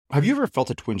Have you ever felt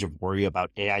a twinge of worry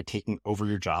about AI taking over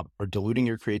your job or diluting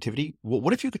your creativity? Well,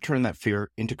 what if you could turn that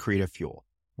fear into creative fuel?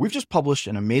 We've just published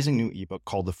an amazing new ebook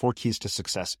called The 4 Keys to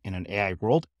Success in an AI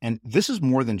World, and this is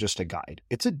more than just a guide.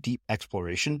 It's a deep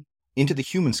exploration into the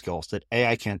human skills that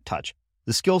AI can't touch,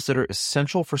 the skills that are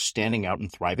essential for standing out and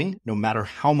thriving, no matter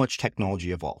how much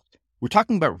technology evolves. We're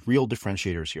talking about real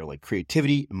differentiators here, like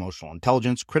creativity, emotional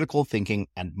intelligence, critical thinking,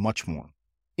 and much more.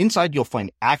 Inside, you'll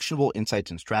find actionable insights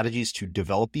and strategies to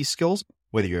develop these skills,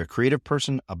 whether you're a creative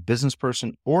person, a business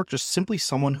person, or just simply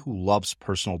someone who loves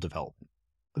personal development.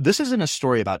 This isn't a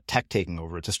story about tech taking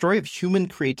over. It's a story of human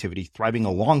creativity thriving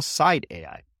alongside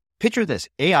AI. Picture this,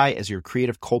 AI as your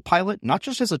creative co-pilot, not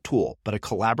just as a tool, but a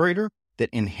collaborator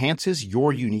that enhances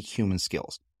your unique human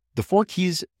skills. The 4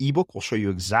 Keys ebook will show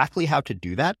you exactly how to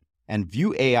do that and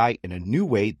view AI in a new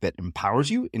way that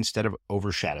empowers you instead of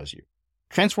overshadows you.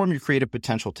 Transform your creative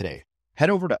potential today. Head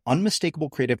over to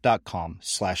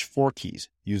unmistakablecreative.com/4keys.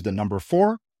 Use the number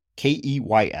 4,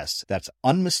 KEYS. That's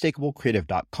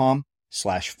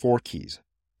unmistakablecreative.com/4keys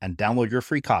and download your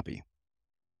free copy.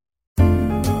 I'm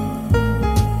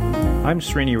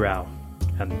Srini Rao,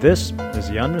 and this is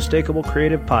the Unmistakable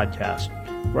Creative Podcast,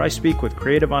 where I speak with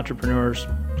creative entrepreneurs,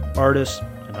 artists,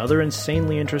 and other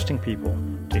insanely interesting people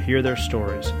to hear their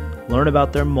stories, learn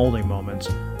about their molding moments,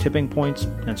 tipping points,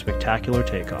 and spectacular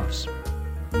takeoffs.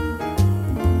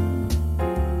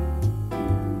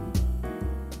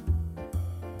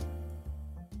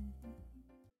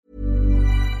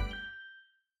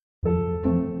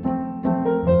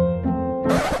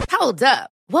 Hold up.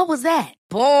 What was that?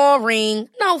 Boring.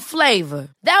 No flavor.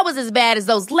 That was as bad as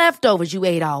those leftovers you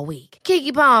ate all week.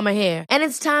 Keke Palmer here, and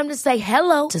it's time to say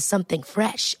hello to something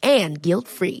fresh and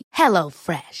guilt-free. Hello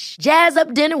Fresh. Jazz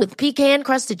up dinner with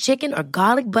pecan-crusted chicken or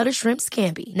garlic butter shrimp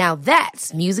scampi. Now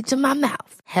that's music to my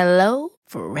mouth. Hello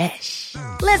Fresh.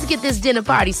 Let's get this dinner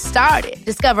party started.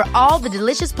 Discover all the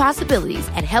delicious possibilities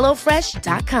at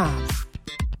HelloFresh.com.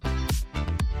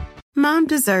 Mom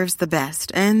deserves the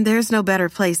best, and there's no better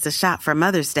place to shop for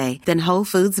Mother's Day than Whole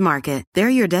Foods Market. They're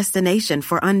your destination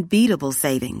for unbeatable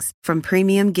savings, from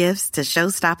premium gifts to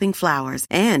show-stopping flowers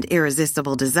and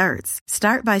irresistible desserts.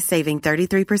 Start by saving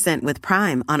 33% with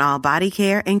Prime on all body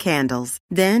care and candles.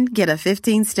 Then get a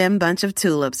 15-stem bunch of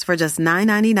tulips for just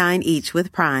 $9.99 each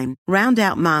with Prime. Round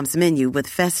out Mom's menu with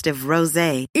festive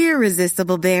rosé,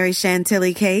 irresistible berry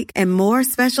chantilly cake, and more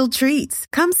special treats.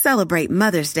 Come celebrate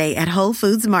Mother's Day at Whole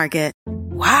Foods Market.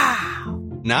 Wow.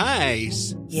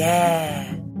 Nice.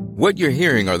 Yeah. What you're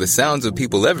hearing are the sounds of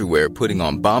people everywhere putting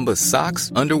on Bombas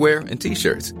socks, underwear, and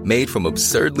T-shirts made from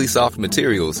absurdly soft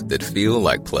materials that feel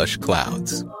like plush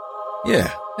clouds.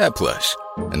 Yeah, that plush.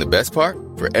 And the best part?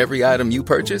 For every item you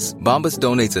purchase, Bombas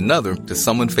donates another to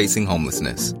someone facing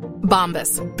homelessness.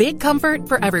 Bombas. Big comfort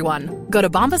for everyone. Go to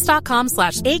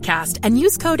bombas.com/ACAST and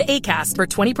use code ACAST for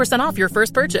 20% off your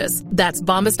first purchase. That's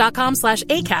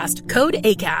bombas.com/ACAST, code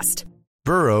ACAST.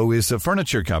 Burrow is a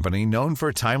furniture company known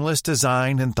for timeless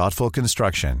design and thoughtful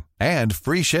construction and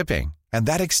free shipping, and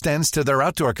that extends to their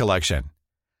outdoor collection.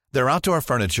 Their outdoor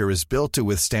furniture is built to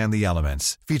withstand the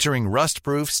elements, featuring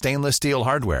rust-proof stainless steel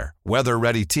hardware,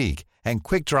 weather-ready teak, and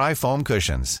quick-dry foam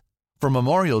cushions. For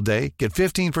Memorial Day, get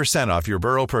 15% off your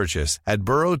Burrow purchase at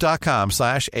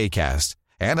burrow.com/ACAST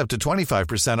and up to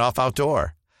 25% off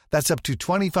outdoor. That's up to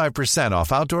 25%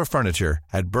 off outdoor furniture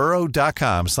at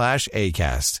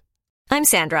burrow.com/ACAST. I'm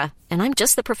Sandra, and I'm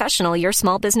just the professional your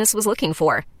small business was looking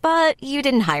for. But you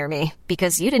didn't hire me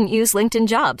because you didn't use LinkedIn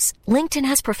Jobs. LinkedIn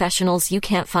has professionals you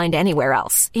can't find anywhere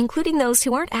else, including those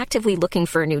who aren't actively looking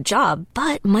for a new job,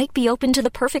 but might be open to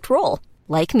the perfect role,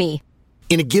 like me.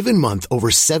 In a given month, over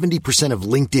 70% of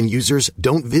LinkedIn users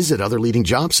don't visit other leading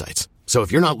job sites. So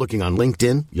if you're not looking on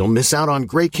LinkedIn, you'll miss out on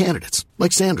great candidates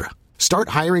like Sandra. Start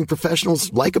hiring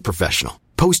professionals like a professional.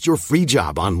 Post your free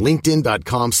job on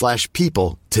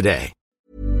linkedin.com/people today.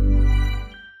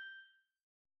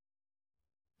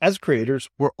 As creators,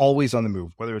 we're always on the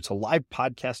move. Whether it's a live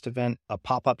podcast event, a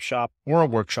pop-up shop, or a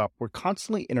workshop, we're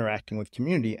constantly interacting with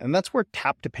community, and that's where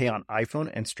Tap to Pay on iPhone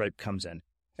and Stripe comes in.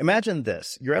 Imagine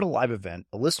this. You're at a live event,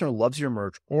 a listener loves your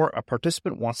merch, or a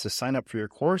participant wants to sign up for your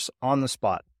course on the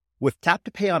spot. With Tap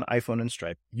to Pay on iPhone and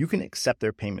Stripe, you can accept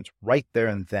their payments right there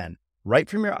and then, right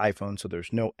from your iPhone, so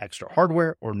there's no extra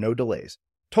hardware or no delays.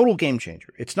 Total game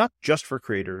changer. It's not just for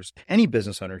creators. Any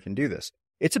business owner can do this.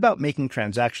 It's about making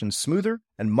transactions smoother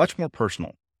and much more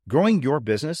personal, growing your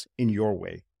business in your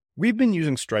way. We've been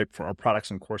using Stripe for our products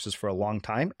and courses for a long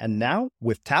time, and now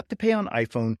with Tap to Pay on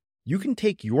iPhone, you can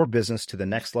take your business to the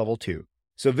next level too.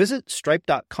 So visit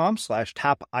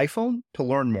stripe.com/tapiphone to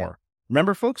learn more.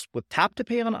 Remember, folks, with Tap to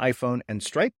Pay on iPhone and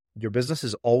Stripe, your business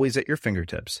is always at your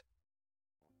fingertips.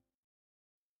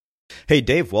 Hey,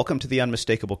 Dave, welcome to The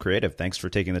Unmistakable Creative. Thanks for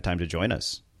taking the time to join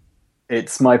us.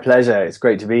 It's my pleasure. It's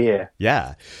great to be here.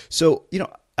 Yeah. So,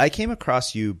 I came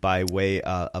across you by way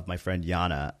of my friend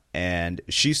Yana, and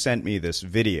she sent me this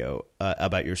video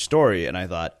about your story. And I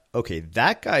thought, okay,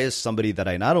 that guy is somebody that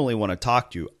I not only want to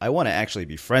talk to, I want to actually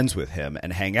be friends with him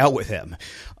and hang out with him.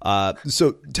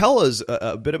 So tell us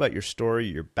a bit about your story,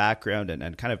 your background,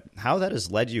 and kind of how that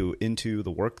has led you into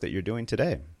the work that you're doing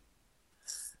today.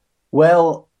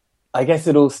 Well, I guess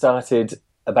it all started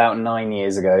about 9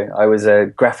 years ago. I was a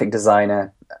graphic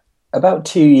designer about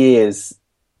 2 years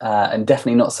and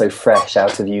definitely not so fresh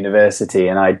out of university.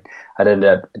 And I'd ended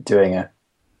up doing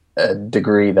a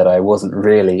degree that I wasn't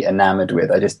really enamored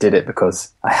with. I just did it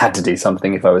because I had to do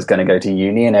something if I was going to go to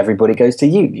uni, and everybody goes to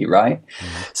uni, right?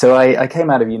 Mm-hmm. So I came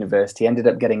out of university, ended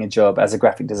up getting a job as a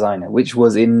graphic designer, which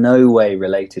was in no way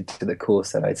related to the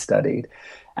course that I'd studied.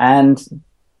 And,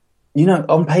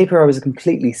 on paper, I was a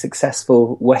completely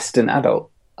successful Western adult.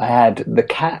 I had the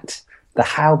cat, the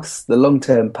house, the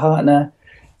long-term partner,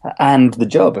 and the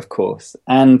job, of course.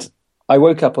 And I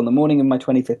woke up on the morning of my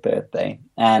 25th birthday,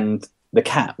 and the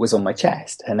cat was on my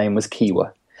chest. Her name was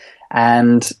Kiwa.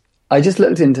 And I just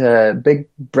looked into her big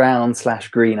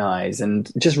brown/green eyes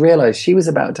and just realized she was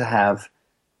about to have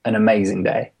an amazing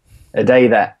day. A day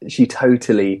that she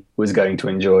totally was going to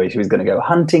enjoy. She was going to go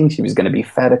hunting. She was going to be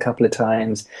fed a couple of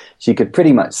times. She could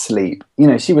pretty much sleep.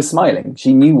 She was smiling.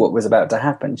 She knew what was about to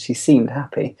happen. She seemed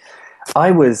happy.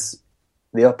 I was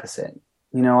the opposite.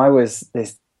 I was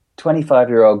this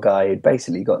 25-year-old guy who'd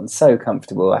basically gotten so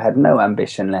comfortable. I had no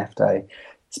ambition left. I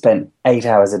spent 8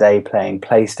 hours a day playing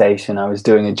PlayStation. I was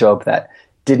doing a job that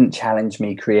didn't challenge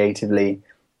me creatively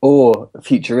or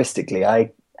futuristically.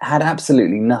 I had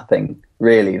absolutely nothing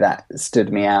really that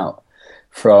stood me out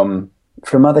from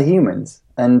other humans.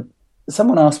 And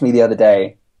someone asked me the other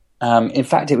day, in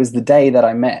fact, it was the day that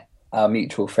I met our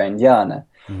mutual friend Yana.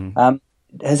 Mm-hmm.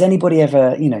 Has anybody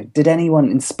ever, did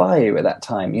anyone inspire you at that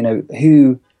time?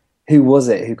 Who was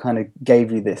it who kind of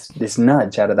gave you this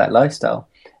nudge out of that lifestyle?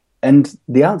 And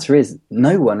the answer is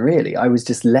no one really. I was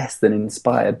just less than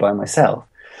inspired by myself.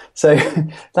 So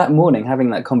that morning, having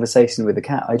that conversation with the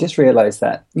cat, I just realized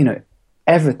that,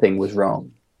 everything was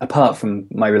wrong, apart from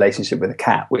my relationship with the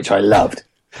cat, which I loved.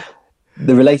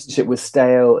 The relationship was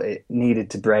stale. It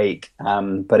needed to break,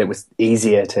 but it was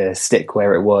easier to stick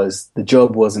where it was. The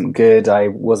job wasn't good. I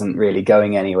wasn't really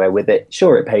going anywhere with it.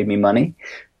 Sure, it paid me money,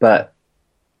 but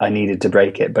I needed to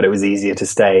break it. But it was easier to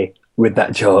stay with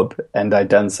that job, and I'd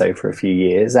done so for a few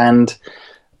years. And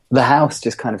the house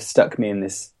just kind of stuck me in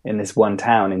this one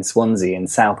town in Swansea in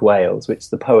South Wales, which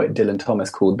the poet Dylan Thomas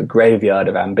called the graveyard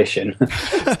of ambition.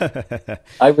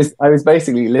 I was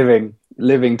basically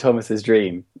living Thomas's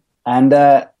dream. And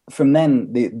from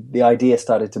then, the idea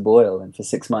started to boil. And for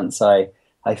 6 months, I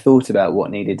thought about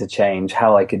what needed to change,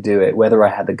 how I could do it, whether I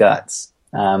had the guts.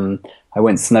 I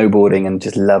went snowboarding and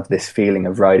just loved this feeling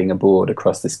of riding a board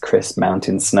across this crisp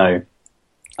mountain snow.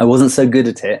 I wasn't so good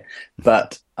at it,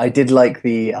 but I did like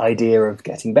the idea of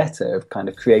getting better, of kind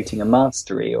of creating a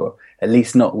mastery, or at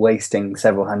least not wasting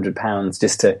several £100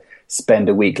 just to spend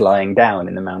a week lying down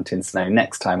in the mountain snow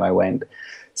next time I went.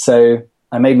 So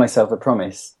I made myself a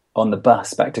promise on the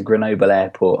bus back to Grenoble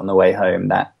Airport on the way home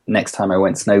that next time I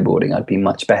went snowboarding, I'd be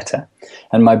much better.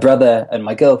 And my brother and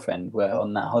my girlfriend were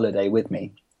on that holiday with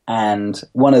me. And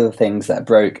one of the things that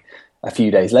broke a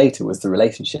few days later was the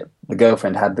relationship. The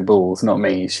girlfriend had the balls, not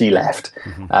me. She left,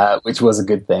 which was a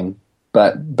good thing.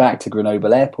 But back to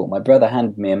Grenoble Airport, my brother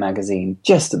handed me a magazine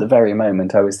just at the very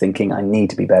moment I was thinking, I need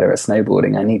to be better at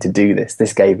snowboarding. I need to do this.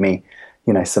 This gave me,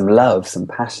 some love, some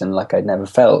passion like I'd never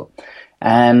felt.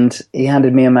 And he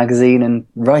handed me a magazine, and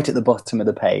right at the bottom of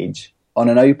the page, on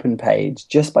an open page,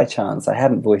 just by chance, I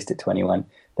hadn't voiced it to anyone,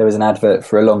 there was an advert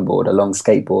for a longboard, a long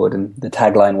skateboard, and the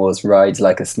tagline was, rides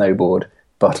like a snowboard,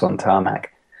 but on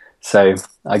tarmac. So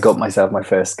I got myself my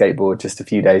first skateboard just a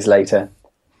few days later.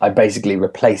 I basically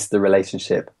replaced the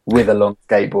relationship with a long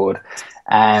skateboard.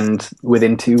 And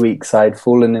within 2 weeks, I'd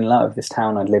fallen in love. This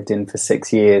town I'd lived in for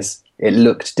 6 years, it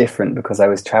looked different because I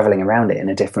was traveling around it in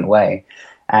a different way.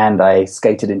 And I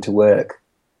skated into work,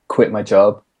 quit my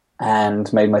job,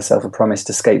 and made myself a promise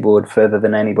to skateboard further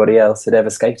than anybody else had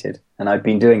ever skated. And I'd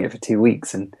been doing it for 2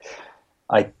 weeks, and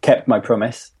I kept my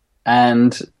promise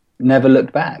and never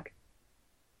looked back.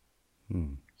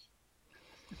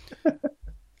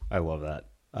 I love that.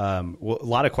 Well, a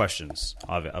lot of questions,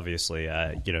 obviously,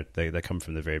 they come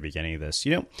from the very beginning of this.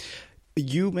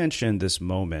 You mentioned this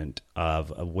moment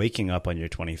of waking up on your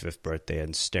 25th birthday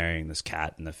and staring this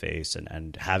cat in the face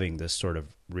and having this sort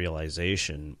of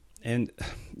realization. And,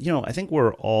 I think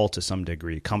we're all to some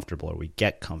degree comfortable, or we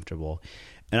get comfortable.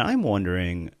 And I'm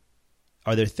wondering,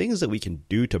 are there things that we can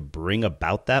do to bring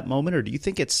about that moment? Or do you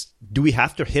think do we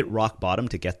have to hit rock bottom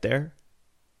to get there?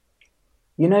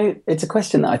 It's a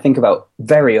question that I think about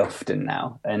very often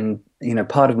now. And,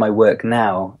 part of my work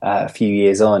now, a few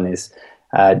years on, is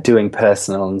doing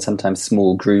personal and sometimes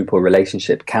small group or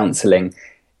relationship counseling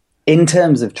in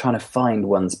terms of trying to find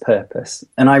one's purpose.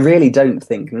 And I really don't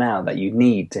think now that you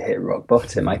need to hit rock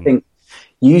bottom. I think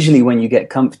usually when you get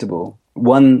comfortable,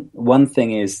 one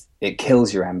thing is it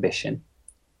kills your ambition.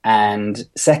 And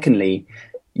secondly,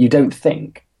 you don't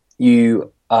think.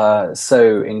 You are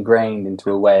so ingrained into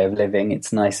a way of living.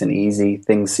 It's nice and easy.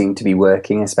 Things seem to be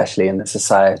working, especially in the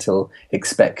societal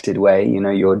expected way.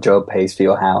 Your job pays for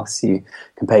your house. You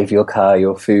can pay for your car,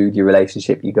 your food, your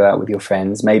relationship. You go out with your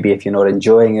friends. Maybe if you're not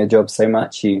enjoying your job so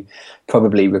much, you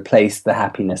probably replace the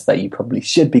happiness that you probably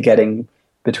should be getting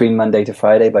between Monday to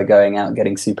Friday by going out,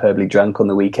 getting superbly drunk on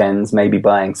the weekends, maybe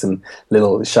buying some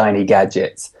little shiny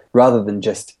gadgets, rather than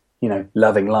just,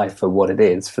 loving life for what it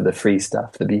is, for the free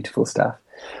stuff, the beautiful stuff.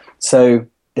 So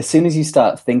as soon as you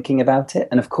start thinking about it,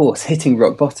 and of course, hitting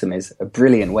rock bottom is a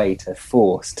brilliant way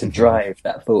to drive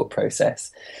that thought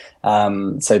process.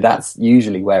 So that's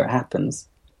usually where it happens.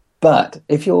 But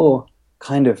if you're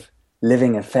kind of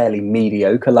living a fairly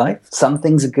mediocre life, some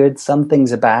things are good, some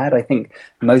things are bad. I think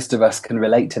most of us can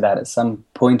relate to that at some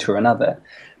point or another.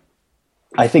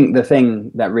 I think the thing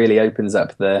that really opens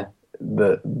up the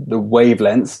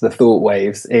wavelengths, the thought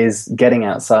waves, is getting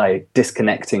outside,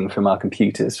 disconnecting from our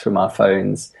computers, from our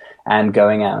phones, and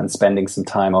going out and spending some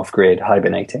time off grid,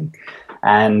 hibernating.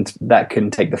 And that can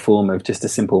take the form of just a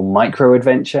simple micro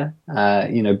adventure,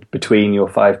 between your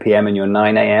 5 p.m. and your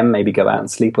 9 a.m., maybe go out and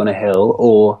sleep on a hill,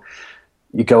 or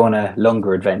you go on a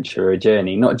longer adventure or a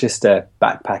journey, not just a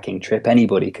backpacking trip.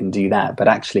 Anybody can do that, but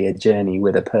actually a journey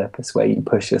with a purpose where you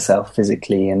push yourself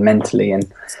physically and mentally. And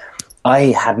I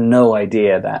had no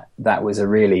idea that was a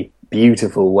really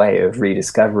beautiful way of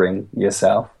rediscovering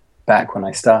yourself back when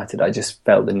I started. I just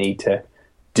felt the need to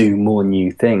do more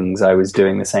new things. I was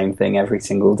doing the same thing every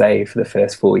single day for the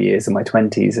first 4 years of my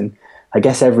 20s. And I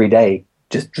guess every day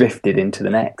just drifted into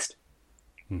the next.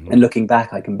 Mm-hmm. And looking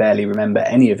back, I can barely remember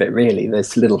any of it, really.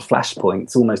 There's little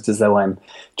flashpoints, almost as though I'm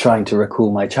trying to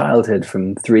recall my childhood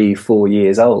from 3-4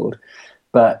 years old.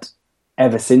 But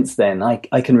ever since then,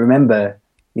 I can remember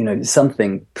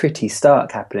something pretty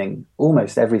stark happening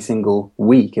almost every single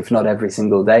week, if not every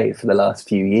single day for the last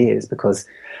few years, because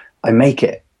I make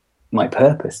it my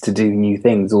purpose to do new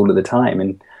things all of the time.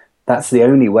 And that's the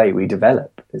only way we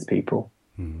develop as people.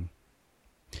 Mm-hmm.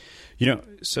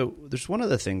 So there's one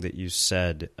other thing that you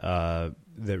said that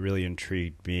really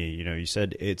intrigued me. You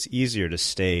said it's easier to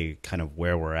stay kind of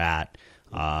where we're at.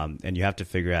 And you have to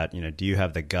figure out, do you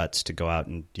have the guts to go out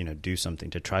and, do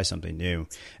something, to try something new?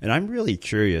 And I'm really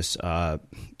curious,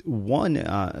 when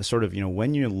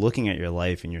you're looking at your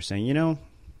life and you're saying,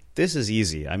 this is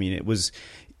easy. I mean, it was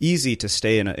easy to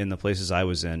stay in the places I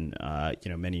was in,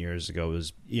 many years ago.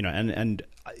 Was, and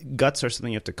guts are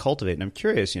something you have to cultivate. And I'm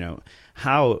curious,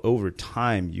 how over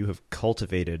time you have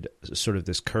cultivated sort of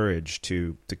this courage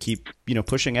to keep,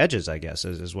 pushing edges, I guess,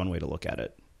 is one way to look at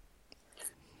it.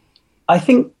 I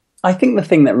think the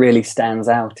thing that really stands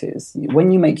out is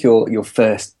when you make your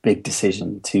first big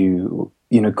decision to,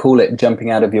 call it jumping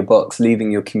out of your box,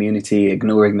 leaving your community,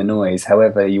 ignoring the noise,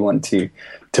 however you want to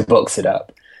box it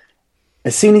up.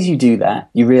 As soon as you do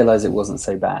that, you realize it wasn't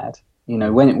so bad.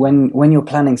 When you're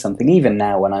planning something, even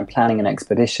now when I'm planning an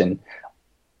expedition,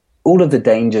 all of the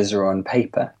dangers are on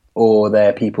paper. Or there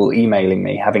are people emailing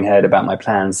me, having heard about my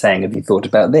plans, saying, have you thought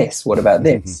about this? What about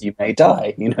this? You may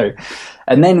die,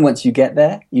 And then once you get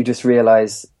there, you just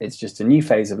realize it's just a new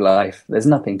phase of life. There's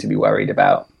nothing to be worried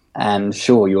about. And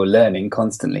sure, you're learning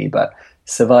constantly, but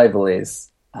survival is,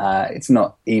 it's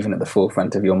not even at the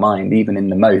forefront of your mind, even in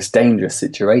the most dangerous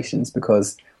situations,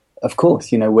 because, of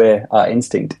course, our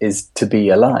instinct is to be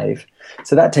alive.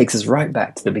 So that takes us right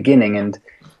back to the beginning. And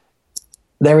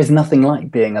there is nothing like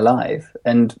being alive.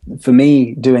 And for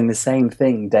me, doing the same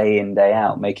thing day in, day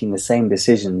out, making the same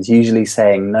decisions, usually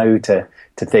saying no to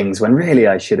things when really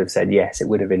I should have said yes, it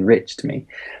would have enriched me.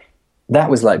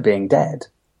 That was like being dead.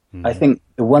 Mm. I think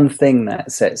the one thing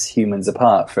that sets humans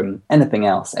apart from anything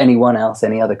else, anyone else,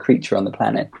 any other creature on the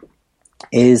planet,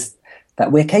 is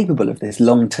that we're capable of this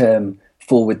long-term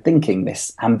forward thinking,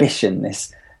 this ambition,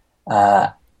 this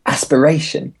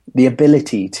aspiration, the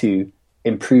ability to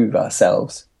improve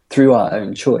ourselves through our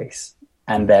own choice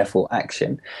and therefore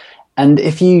action. And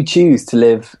if you choose to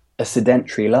live a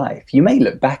sedentary life, you may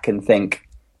look back and think,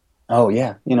 Oh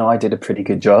yeah, I did a pretty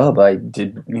good job. I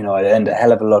earned a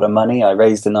hell of a lot of money. I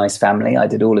raised a nice family. I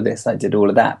did all of this. I did all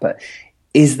of that. But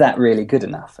is that really good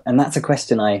enough? And that's a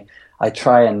question I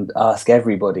try and ask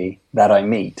everybody that I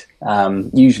meet.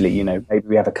 Usually, maybe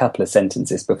we have a couple of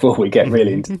sentences before we get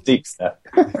really into deep stuff.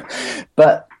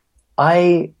 But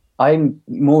I'm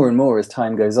more and more as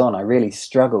time goes on, I really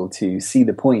struggle to see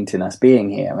the point in us being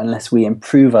here unless we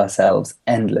improve ourselves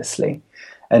endlessly.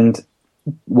 And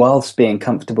whilst being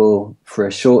comfortable for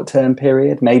a short-term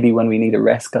period, maybe when we need a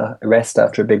rest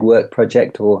after a big work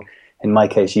project, or in my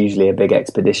case, usually a big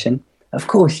expedition, of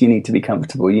course you need to be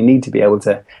comfortable. You need to be able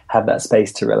to have that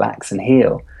space to relax and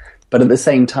heal. But at the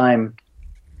same time,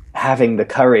 having the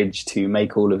courage to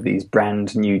make all of these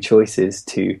brand new choices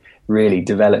to really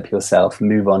develop yourself,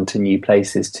 move on to new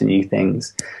places, to new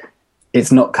things.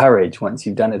 It's not courage once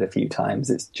you've done it a few times.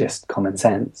 It's just common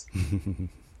sense.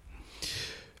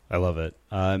 I love it.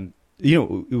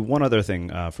 One other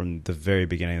thing from the very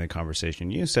beginning of the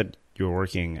conversation, you said you were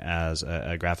working as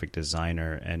a graphic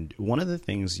designer, and one of the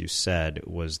things you said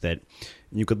was that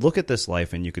you could look at this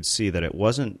life and you could see that it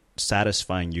wasn't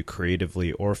satisfying you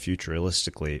creatively or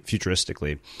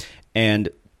futuristically. And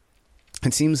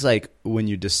it seems like when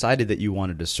you decided that you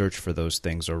wanted to search for those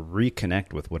things or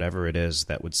reconnect with whatever it is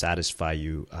that would satisfy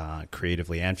you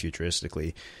creatively and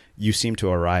futuristically, you seem to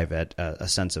arrive at a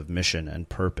sense of mission and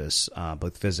purpose,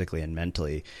 both physically and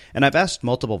mentally. And I've asked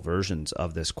multiple versions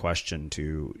of this question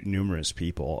to numerous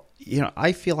people.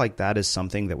 I feel like that is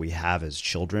something that we have as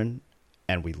children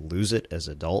and we lose it as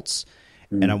adults.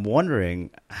 And I'm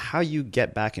wondering how you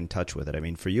get back in touch with it. I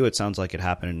mean, for you, it sounds like it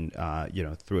happened,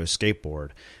 through a skateboard.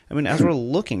 I mean, as we're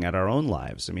looking at our own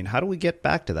lives, I mean, how do we get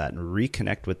back to that and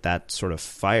reconnect with that sort of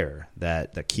fire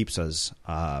that keeps us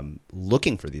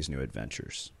looking for these new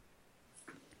adventures?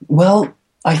 Well,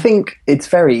 I think it's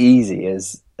very easy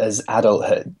as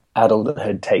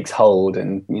adulthood takes hold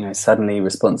and, suddenly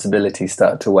responsibilities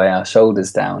start to weigh our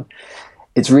shoulders down.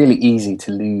 It's really easy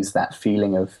to lose that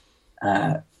feeling of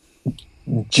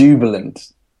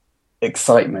jubilant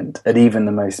excitement at even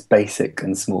the most basic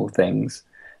and small things.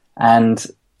 And,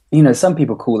 some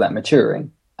people call that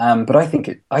maturing. But I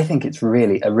think it's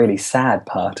really a really sad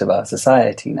part of our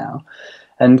society now.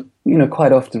 And,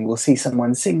 quite often we'll see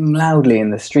someone sing loudly in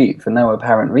the street for no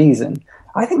apparent reason.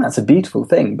 I think that's a beautiful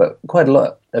thing, but quite a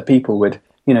lot of people would,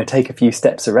 take a few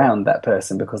steps around that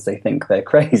person because they think they're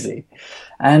crazy.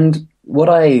 And what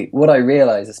I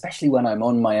realize, especially when I'm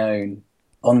on my own,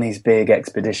 on these big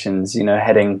expeditions,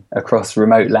 heading across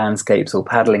remote landscapes or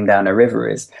paddling down a river,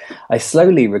 is I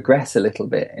slowly regress a little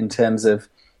bit in terms of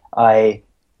I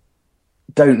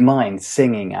don't mind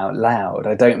singing out loud.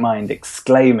 I don't mind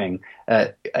exclaiming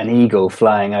at an eagle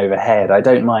flying overhead. I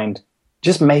don't mind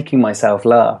just making myself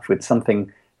laugh with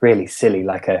something really silly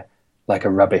like a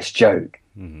rubbish joke,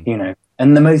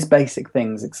 and the most basic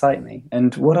things excite me.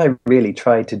 And what I really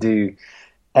tried to do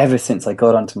ever since I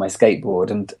got onto my skateboard,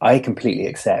 and I completely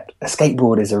accept a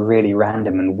skateboard is a really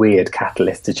random and weird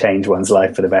catalyst to change one's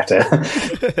life for the better.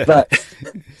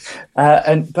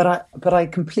 but I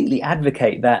completely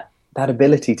advocate that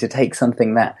ability to take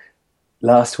something that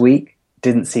last week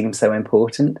didn't seem so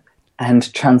important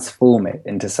and transform it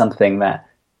into something that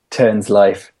turns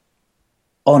life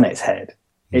on its head.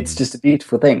 It's just a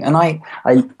beautiful thing. And I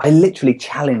literally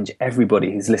challenge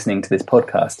everybody who's listening to this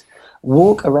podcast.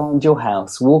 Walk around your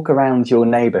house, walk around your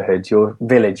neighborhood, your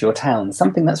village, your town,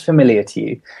 something that's familiar to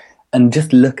you, and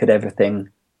just look at everything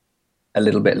a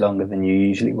little bit longer than you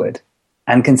usually would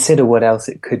and consider what else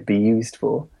it could be used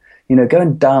for. Go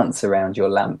and dance around your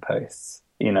lampposts,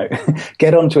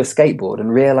 get onto a skateboard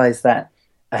and realize that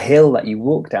a hill that you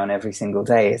walk down every single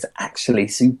day is actually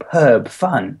superb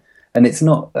fun. And it's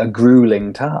not a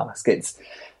grueling task. It's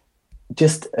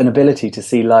just an ability to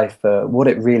see life for what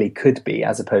it really could be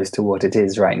as opposed to what it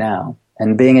is right now.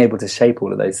 And being able to shape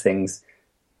all of those things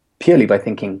purely by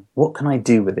thinking, what can I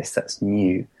do with this that's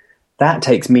new? That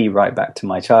takes me right back to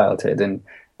my childhood.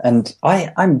 And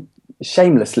I'm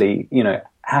shamelessly,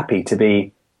 happy to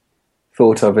be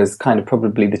thought of as kind of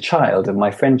probably the child of my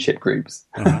friendship groups.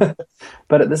 Mm-hmm.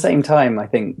 But at the same time, I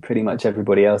think pretty much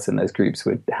everybody else in those groups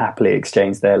would happily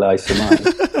exchange their lives for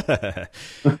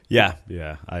mine. Yeah.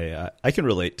 I can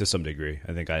relate to some degree.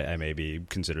 I think I may be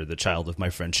considered the child of my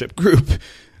friendship group.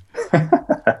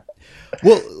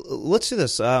 Well, let's do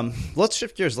this. Let's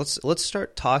shift gears. Let's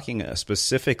start talking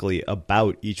specifically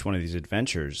about each one of these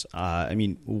adventures.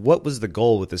 What was the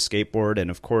goal with the skateboard?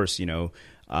 And of course,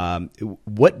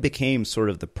 what became sort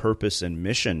of the purpose and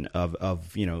mission of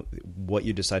what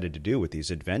you decided to do with these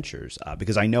adventures?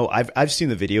 Because I know I've seen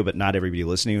the video, but not everybody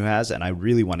listening who has, and I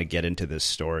really want to get into this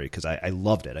story because I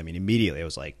loved it. I mean, immediately I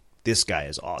was like, this guy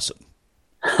is awesome.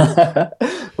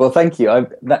 Well, thank you.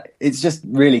 It's just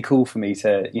really cool for me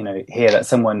to, hear that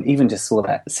someone even just saw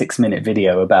that 6-minute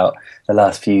video about the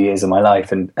last few years of my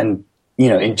life and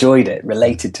enjoyed it,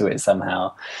 related to it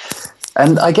somehow.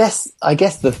 And I guess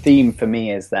the theme for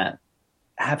me is that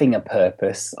having a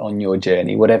purpose on your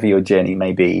journey, whatever your journey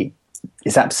may be,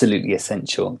 is absolutely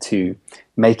essential to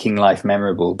making life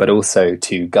memorable, but also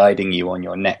to guiding you on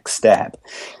your next step.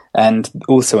 And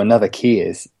also another key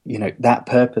is, that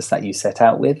purpose that you set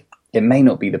out with, it may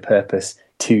not be the purpose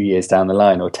 2 years down the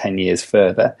line or 10 years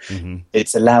further. Mm-hmm.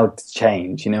 It's allowed to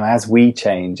change. As we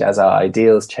change, as our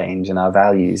ideals change and our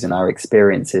values and our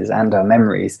experiences and our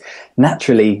memories,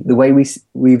 naturally the way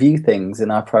we view things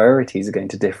and our priorities are going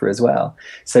to differ as well.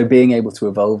 So being able to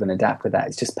evolve and adapt with that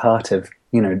is just part of,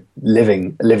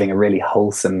 living a really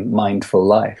wholesome, mindful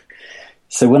life.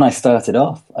 So when I started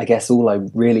off, I guess all I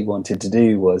really wanted to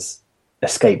do was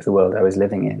escape the world I was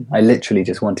living in. I literally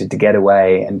just wanted to get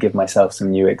away and give myself some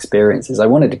new experiences. I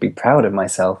wanted to be proud of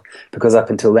myself because up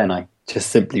until then I just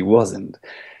simply wasn't.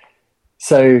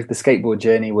 So the skateboard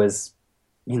journey was,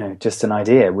 just an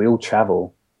idea. We all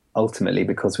travel ultimately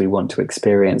because we want to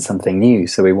experience something new.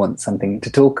 So we want something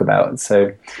to talk about.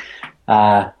 So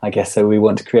so we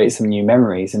want to create some new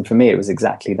memories. And for me, it was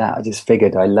exactly that. I just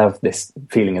figured I loved this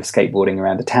feeling of skateboarding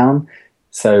around a town.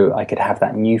 So I could have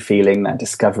that new feeling, that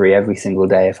discovery every single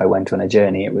day if I went on a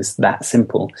journey. It was that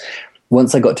simple.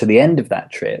 Once I got to the end of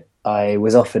that trip, I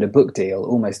was offered a book deal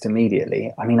almost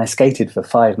immediately. I mean, I skated for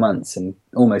 5 months and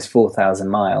almost 4,000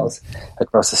 miles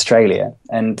across Australia.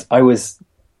 And I was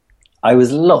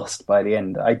lost by the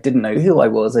end. I didn't know who I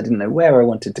was. I didn't know where I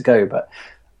wanted to go, but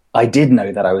I did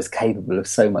know that I was capable of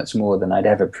so much more than I'd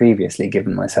ever previously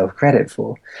given myself credit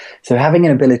for. So having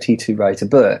an ability to write a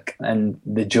book and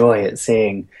the joy at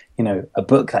seeing, a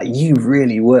book that you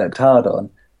really worked hard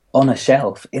on a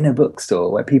shelf in a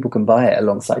bookstore where people can buy it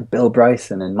alongside Bill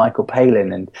Bryson and Michael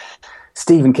Palin and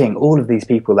Stephen King, all of these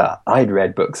people that I'd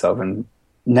read books of and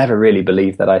never really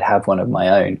believed that I'd have one of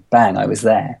my own. Bang, I was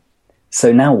there.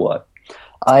 So now what?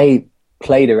 I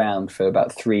played around for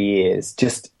about 3 years,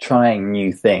 just trying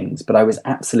new things, but I was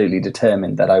absolutely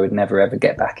determined that I would never ever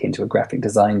get back into a graphic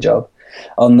design job.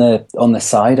 On the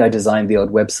side, I designed the odd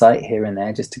website here and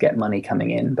there just to get money coming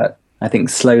in, but I think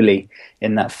slowly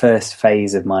in that first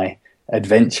phase of my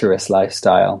adventurous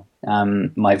lifestyle,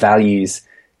 my values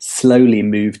slowly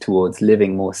moved towards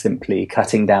living more simply,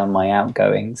 cutting down my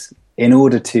outgoings in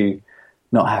order to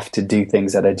not have to do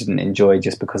things that I didn't enjoy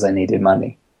just because I needed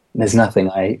money. There's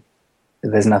nothing I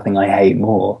hate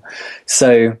more.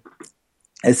 So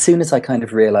as soon as I kind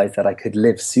of realized that I could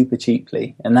live super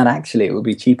cheaply and that actually it would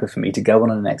be cheaper for me to go on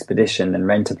an expedition than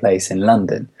rent a place in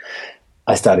London,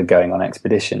 I started going on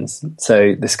expeditions.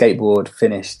 So the skateboard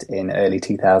finished in early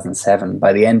 2007.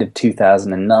 By the end of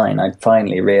 2009, I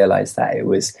finally realized that it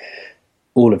was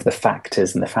all of the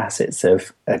factors and the facets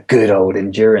of a good old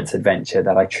endurance adventure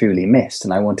that I truly missed,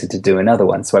 and I wanted to do another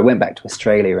one. So I went back to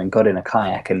Australia and got in a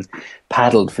kayak and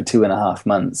paddled for 2.5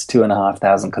 months,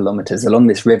 2,500 kilometers along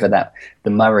this river, the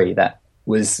Murray, that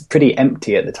was pretty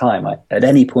empty at the time. At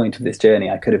any point of this journey,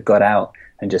 I could have got out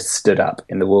and just stood up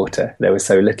in the water. There was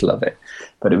so little of it,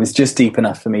 but it was just deep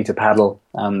enough for me to paddle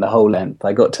the whole length.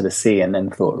 I got to the sea and then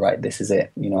thought, right, this is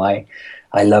it.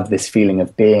 I love this feeling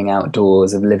of being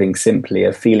outdoors, of living simply,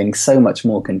 of feeling so much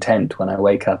more content when I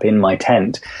wake up in my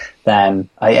tent than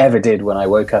I ever did when I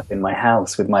woke up in my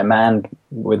house with my man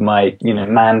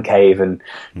cave and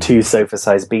 2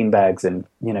 sofa-sized beanbags and,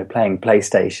 playing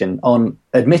PlayStation on,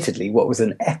 admittedly, what was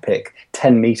an epic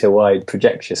 10-meter wide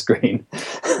projector screen.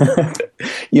 I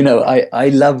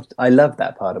loved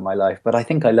that part of my life, but I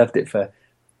think I loved it for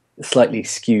slightly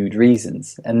skewed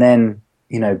reasons. And then,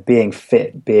 being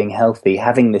fit, being healthy,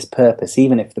 having this purpose,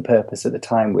 even if the purpose at the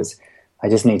time was, I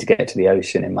just need to get to the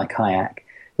ocean in my kayak,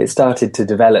 it started to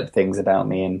develop things about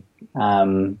me.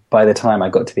 And by the time I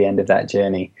got to the end of that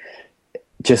journey,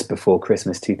 just before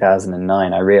Christmas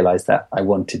 2009, I realized that I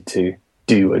wanted to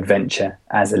do adventure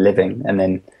as a living. And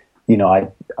then,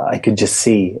 I could just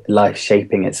see life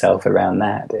shaping itself around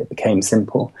that. It became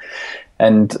simple.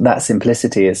 And that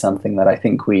simplicity is something that I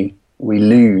think we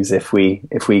lose if we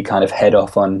kind of head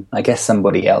off on, I guess,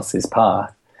 somebody else's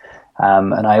path.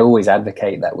 And I always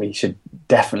advocate that we should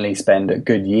definitely spend a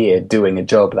good year doing a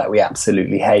job that we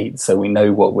absolutely hate, so we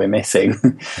know what we're missing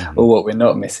or what we're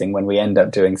not missing when we end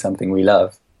up doing something we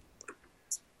love.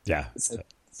 Yeah,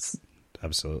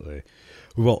 absolutely.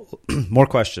 Well, more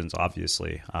questions,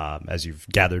 obviously, as you've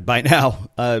gathered by now.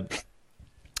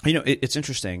 It's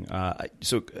interesting.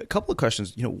 So a couple of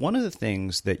questions. One of the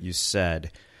things that you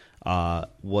said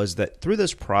was that through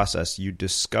this process, you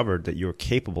discovered that you were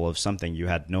capable of something you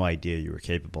had no idea you were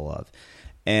capable of.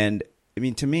 And I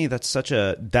mean, to me,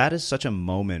 that is such a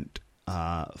moment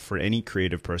for any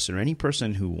creative person or any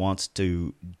person who wants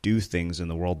to do things in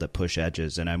the world that push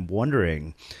edges. And I'm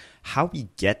wondering how we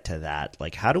get to that.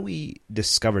 Like, how do we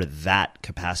discover that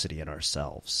capacity in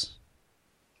ourselves?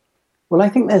 Well, I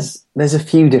think there's a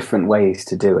few different ways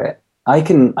to do it. I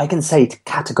can say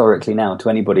categorically now to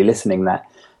anybody listening that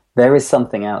there is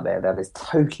something out there that is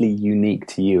totally unique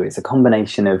to you. It's a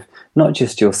combination of not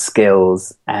just your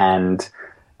skills and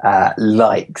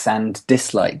likes and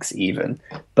dislikes even,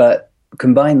 but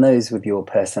combine those with your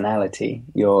personality,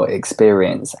 your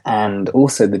experience, and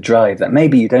also the drive that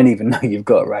maybe you don't even know you've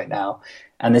got right now.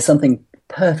 And there's something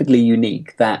perfectly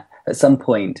unique that at some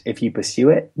point, if you pursue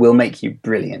it, will make you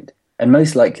brilliant. And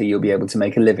most likely you'll be able to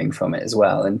make a living from it as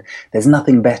well. And there's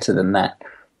nothing better than that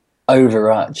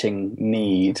overarching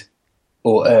need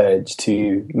or urge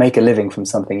to make a living from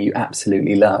something you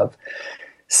absolutely love.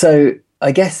 So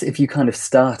I guess if you kind of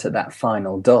start at that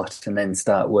final dot and then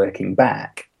start working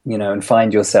back, and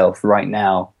find yourself right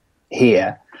now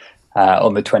here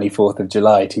on the 24th of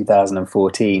July,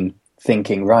 2014,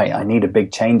 thinking, right, I need a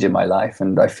big change in my life.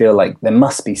 And I feel like there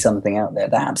must be something out there.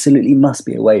 There absolutely must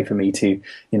be a way for me to,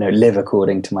 live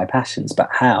according to my passions. But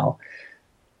how?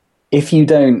 If you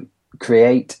don't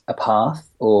create a path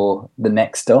or the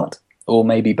next dot, or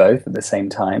maybe both at the same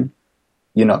time,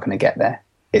 you're not going to get there.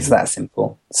 It's that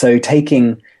simple. So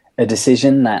taking a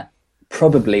decision that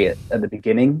probably at the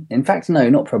beginning, in fact, no,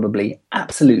 not probably,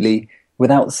 absolutely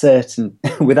without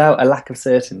a lack of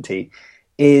certainty,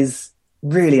 is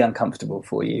really uncomfortable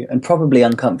for you, and probably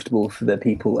uncomfortable for the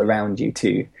people around you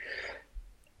too.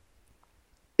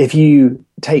 If you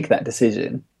take that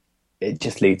decision, it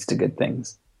just leads to good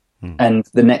things. And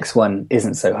the next one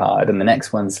isn't so hard, and the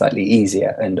next one's slightly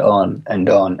easier, and on and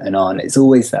on and on. It's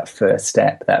always that first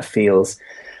step that feels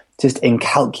just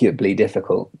incalculably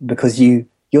difficult because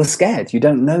you're scared. You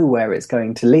don't know where it's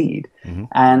going to lead.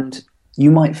 And you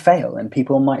might fail and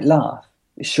people might laugh.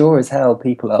 Sure as hell,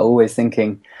 people are always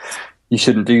thinking, you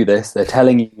shouldn't do this. They're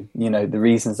telling you, the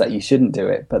reasons that you shouldn't do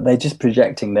it, but they're just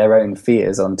projecting their own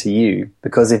fears onto you.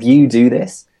 Because if you do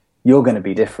this, you're going to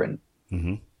be different.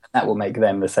 That will make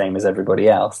them the same as everybody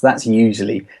else. That's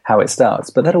usually how it starts.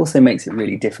 But that also makes it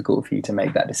really difficult for you to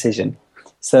make that decision.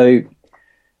 So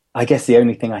I guess the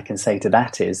only thing I can say to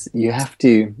that is we have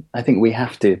to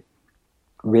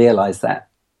realize that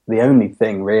the only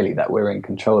thing really that we're in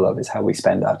control of is how we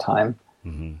spend our time.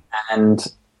 And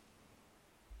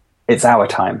it's our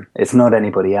time. It's not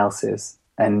anybody else's.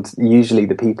 And usually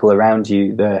the people around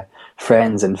you, the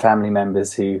friends and family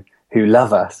members who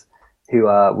love us, who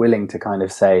are willing to kind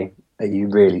of say, are you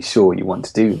really sure you want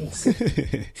to do this?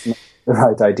 It's not the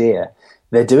right idea.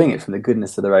 They're doing it from the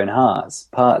goodness of their own hearts,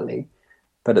 partly.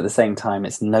 But at the same time,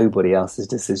 it's nobody else's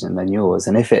decision than yours.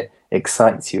 And if it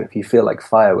excites you, if you feel like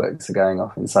fireworks are going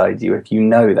off inside you, if you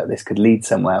know that this could lead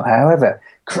somewhere, however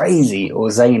crazy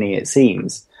or zany it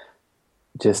seems,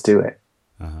 just do it.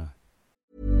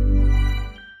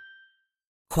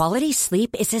 Quality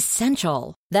sleep is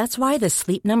essential. That's why the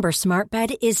Sleep Number Smart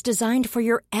Bed is designed for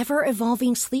your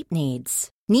ever-evolving sleep needs.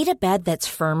 Need a bed that's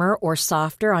firmer or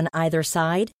softer on either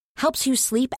side? Helps you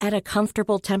sleep at a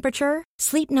comfortable temperature?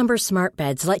 Sleep Number Smart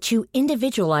Beds let you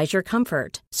individualize your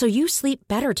comfort, so you sleep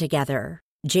better together.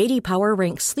 J.D. Power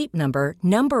ranks Sleep Number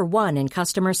number 1 in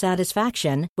customer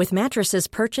satisfaction with mattresses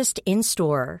purchased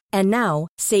in-store. And now,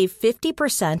 save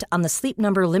 50% on the Sleep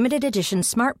Number Limited Edition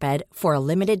Smart Bed for a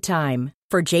limited time.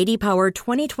 For J.D. Power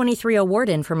 2023 award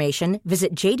information,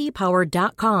 visit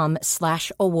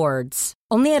jdpower.com/awards.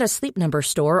 Only at a Sleep Number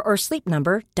store or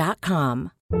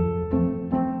sleepnumber.com.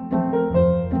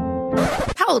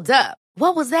 Hold up.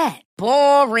 What was that?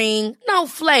 Boring. No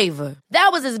flavor. That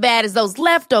was as bad as those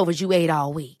leftovers you ate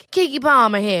all week. Keke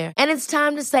Palmer here, and it's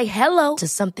time to say hello to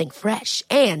something fresh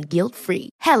and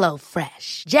guilt-free. Hello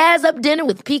Fresh. Jazz up dinner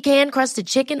with pecan-crusted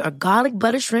chicken or garlic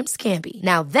butter shrimp scampi.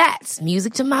 Now that's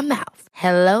music to my mouth.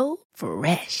 Hello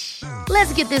Fresh.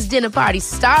 Let's get this dinner party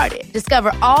started.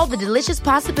 Discover all the delicious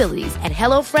possibilities at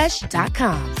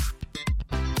HelloFresh.com.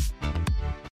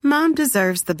 Mom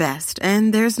deserves the best,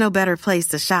 and there's no better place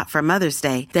to shop for Mother's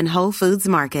Day than Whole Foods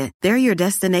Market. They're your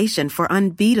destination for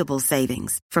unbeatable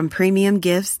savings, from premium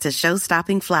gifts to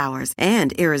show-stopping flowers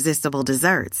and irresistible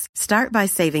desserts. Start by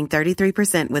saving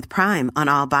 33% with Prime on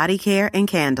all body care and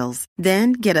candles.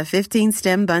 Then get a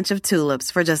 15-stem bunch of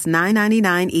tulips for just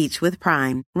 $9.99 each with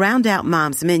Prime. Round out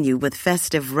Mom's menu with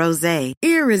festive rosé,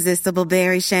 irresistible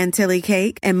berry chantilly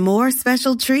cake, and more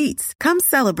special treats. Come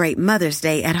celebrate Mother's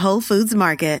Day at Whole Foods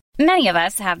Market. Market. Many of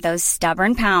us have those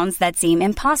stubborn pounds that seem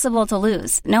impossible to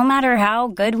lose, no matter how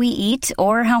good we eat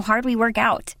or how hard we work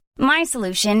out. My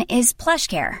solution is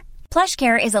PlushCare.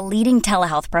 PlushCare is a leading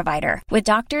telehealth provider with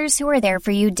doctors who are there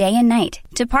for you day and night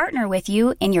to partner with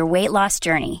you in your weight loss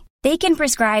journey. They can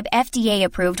prescribe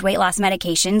FDA-approved weight loss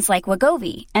medications like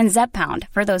Wegovy and Zepbound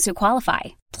for those who qualify.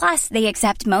 Plus, they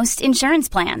accept most insurance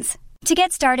plans. To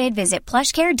get started, visit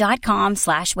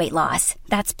plushcare.com/weightloss.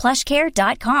 That's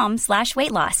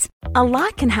plushcare.com/weightloss. A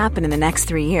lot can happen in the next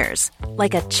 3 years.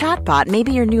 Like a chatbot may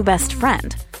be your new best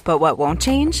friend. But what won't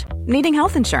change? Needing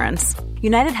health insurance.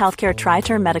 United Healthcare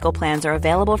Tri-Term Medical Plans are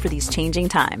available for these changing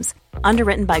times.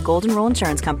 Underwritten by Golden Rule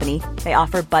Insurance Company, they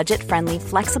offer budget-friendly,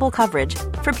 flexible coverage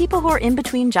for people who are in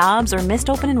between jobs or missed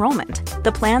open enrollment.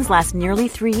 The plans last nearly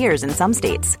 3 years in some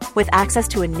states, with access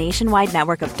to a nationwide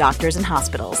network of doctors and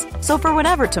hospitals. So for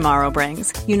whatever tomorrow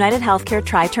brings, United Healthcare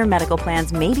Tri-Term Medical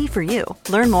Plans may be for you.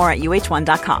 Learn more at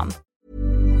uh1.com.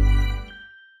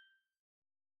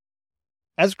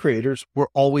 As creators, we're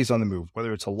always on the move.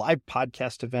 Whether it's a live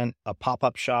podcast event, a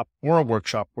pop-up shop, or a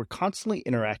workshop, we're constantly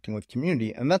interacting with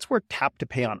community, and that's where Tap to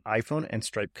Pay on iPhone and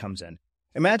Stripe comes in.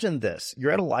 Imagine this.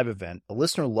 You're at a live event, a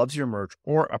listener loves your merch,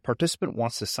 or a participant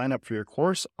wants to sign up for your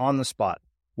course on the spot.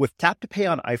 With Tap to Pay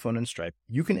on iPhone and Stripe,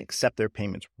 you can accept their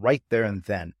payments right there and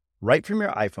then, right from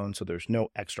your iPhone, so there's no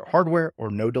extra hardware or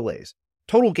no delays.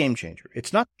 Total game changer.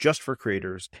 It's not just for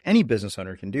creators. Any business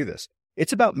owner can do this.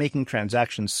 It's about making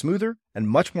transactions smoother and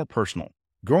much more personal,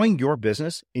 growing your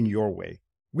business in your way.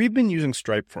 We've been using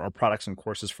Stripe for our products and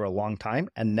courses for a long time,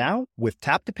 and now with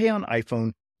Tap to Pay on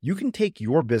iPhone, you can take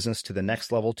your business to the next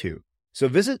level too. So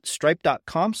visit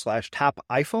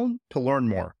stripe.com/tapiphone to learn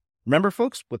more. Remember,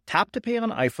 folks, with Tap to Pay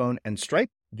on iPhone and Stripe,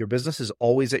 your business is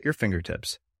always at your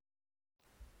fingertips.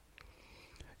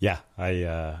 Yeah,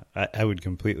 I would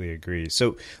completely agree.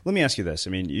 So let me ask you this. I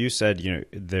mean, you said,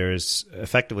 there's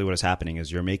effectively what is happening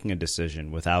is you're making a decision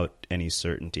without any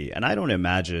certainty. And I don't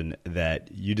imagine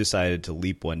that you decided to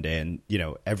leap one day and,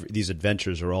 these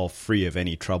adventures are all free of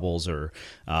any troubles or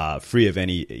free of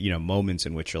any, moments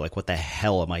in which you're like, what the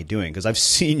hell am I doing? Because I've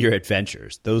seen your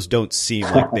adventures. Those don't seem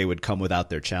like they would come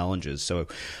without their challenges. So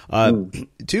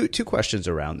two questions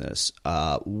around this.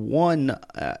 One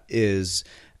is,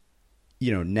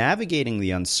 navigating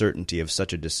the uncertainty of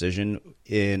such a decision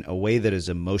in a way that is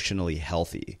emotionally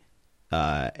healthy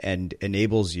and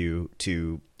enables you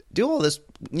to do all this,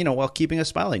 while keeping a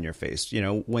smile on your face,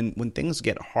 when things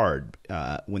get hard,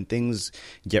 when things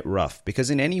get rough.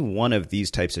 Because in any one of these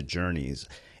types of journeys,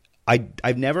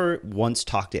 I've never once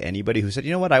talked to anybody who said,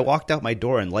 I walked out my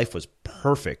door and life was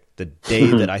perfect the day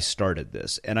that I started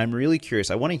this. And I'm really curious.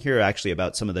 I want to hear actually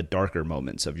about some of the darker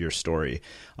moments of your story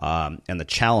and the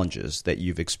challenges that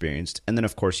you've experienced. And then,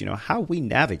 of course, how we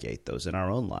navigate those in our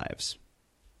own lives.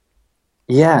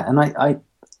 Yeah, and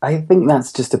I think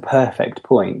that's just a perfect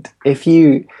point. If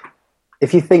you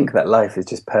think that life is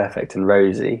just perfect and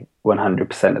rosy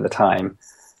 100% of the time,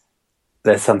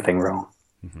 there's something wrong.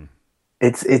 Mm-hmm.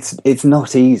 It's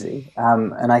not easy,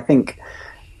 and I think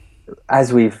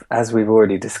as we've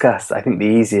already discussed, I think the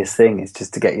easiest thing is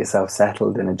just to get yourself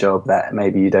settled in a job that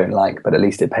maybe you don't like, but at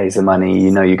least it pays the money.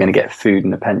 You're going to get food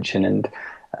and a pension and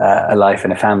a life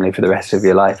and a family for the rest of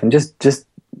your life, and just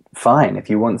fine if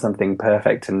you want something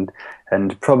perfect and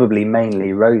probably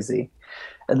mainly rosy.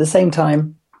 At the same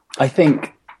time, I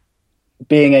think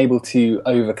being able to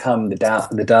overcome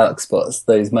the dark spots,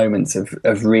 those moments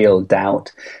of real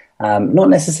doubt. Not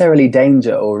necessarily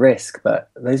danger or risk, but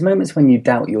those moments when you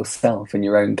doubt yourself and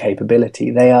your own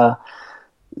capability, they are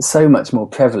so much more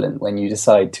prevalent when you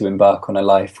decide to embark on a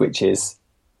life which is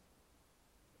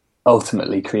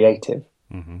ultimately creative.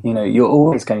 Mm-hmm. You're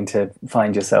always going to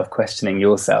find yourself questioning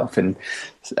yourself, and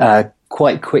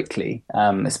quite quickly,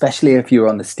 especially if you're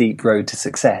on the steep road to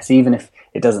success, even if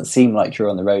it doesn't seem like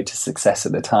you're on the road to success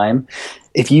at the time,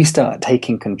 if you start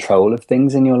taking control of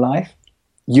things in your life,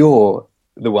 you're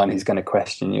the one who's going to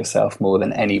question yourself more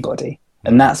than anybody.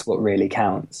 And that's what really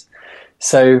counts.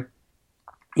 So,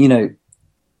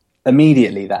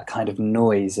 immediately that kind of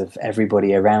noise of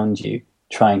everybody around you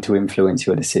trying to influence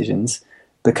your decisions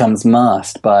becomes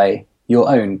masked by your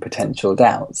own potential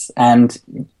doubts. And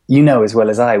as well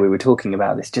as I, we were talking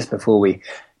about this just before we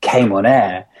came on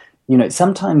air,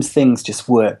 sometimes things just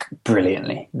work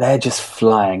brilliantly. They're just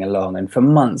flying along. And for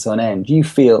months on end, you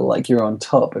feel like you're on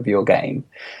top of your game.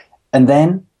 And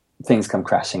then things come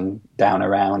crashing down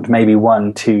around, maybe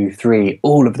 1, 2, 3,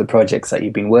 all of the projects that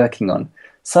you've been working on.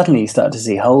 Suddenly you start to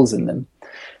see holes in them.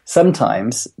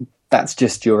 Sometimes that's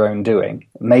just your own doing.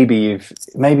 Maybe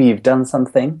you've done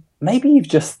something. Maybe you've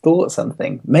just thought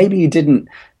something. Maybe you didn't,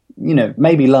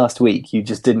 maybe last week you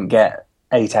just didn't get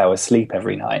 8 hours sleep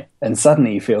every night, and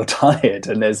suddenly you feel tired,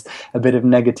 and there's a bit of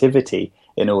negativity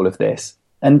in all of this.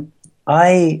 And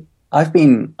I've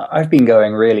been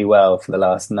going really well for the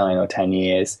last 9 or 10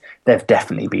 years. There've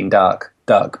definitely been dark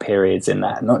periods in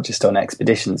that, not just on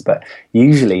expeditions, but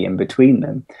usually in between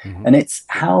them. Mm-hmm. And it's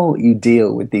how you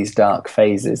deal with these dark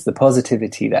phases, the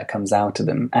positivity that comes out of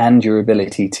them, and your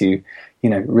ability to,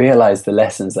 realize the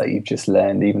lessons that you've just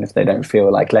learned, even if they don't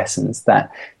feel like lessons, that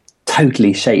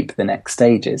totally shape the next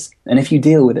stages. And if you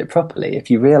deal with it properly, if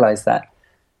you realize that,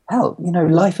 hell,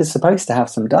 life is supposed to have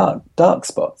some dark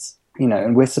spots,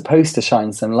 and we're supposed to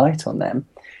shine some light on them.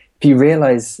 If you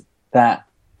realize that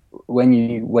when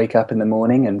you wake up in the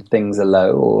morning and things are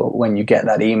low, or when you get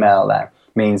that email that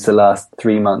means the last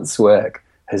 3 months' work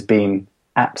has been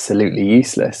absolutely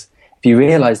useless, if you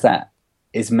realize that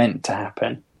is meant to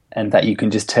happen and that you can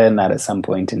just turn that at some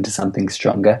point into something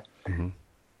stronger, mm-hmm.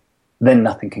 then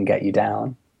nothing can get you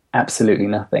down. Absolutely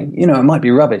nothing. It might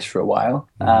be rubbish for a while,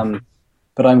 mm-hmm.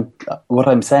 But what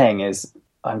I'm saying is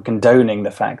I'm condoning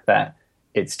the fact that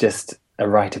it's just a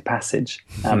rite of passage.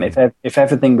 If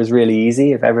everything was really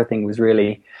easy, if everything was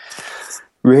really,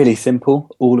 really simple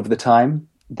all of the time,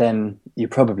 then you're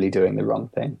probably doing the wrong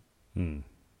thing.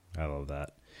 I love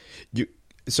that.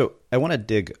 So I want to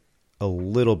dig a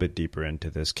little bit deeper into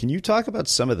this. Can you talk about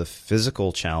some of the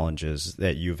physical challenges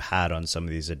that you've had on some of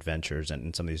these adventures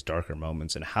and some of these darker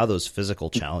moments, and how those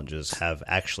physical challenges have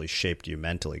actually shaped you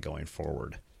mentally going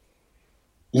forward?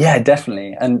 Yeah,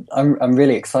 definitely. And I'm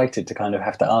really excited to kind of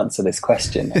have to answer this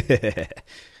question.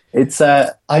 It's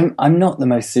I'm not the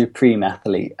most supreme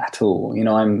athlete at all.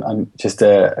 I'm just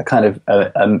a kind of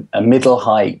a middle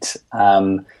height,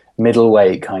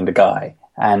 middleweight kind of guy.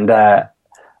 And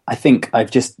I think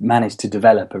I've just managed to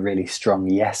develop a really strong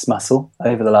yes muscle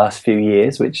over the last few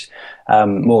years, which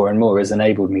more and more has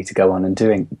enabled me to go on and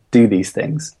do these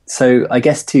things. So I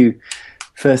guess to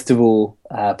first of all,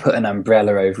 put an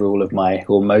umbrella over all of my,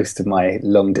 or most of my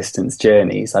long distance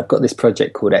journeys. I've got this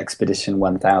project called Expedition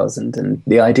 1000, and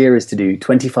the idea is to do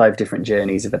 25 different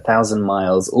journeys of 1,000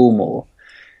 miles or more,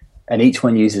 and each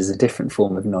one uses a different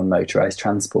form of non-motorized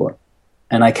transport.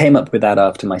 And I came up with that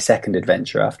after my second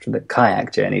adventure, after the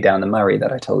kayak journey down the Murray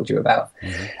that I told you about.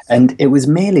 Mm-hmm. And it was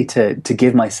merely to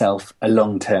give myself a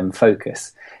long-term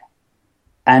focus.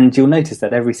 And you'll notice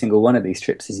that every single one of these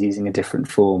trips is using a different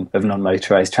form of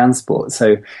non-motorized transport.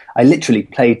 So I literally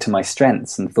played to my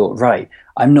strengths and thought, right,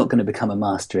 I'm not going to become a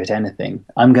master at anything.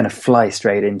 I'm going to fly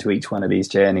straight into each one of these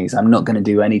journeys. I'm not going to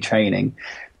do any training.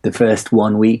 The first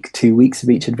 1 week, 2 weeks of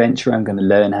each adventure, I'm going to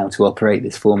learn how to operate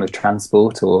this form of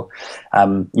transport, or,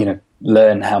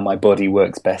 learn how my body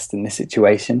works best in this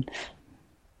situation.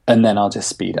 And then I'll just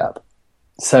speed up.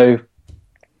 So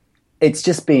it's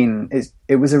just been,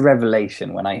 it was a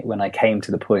revelation when I came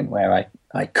to the point where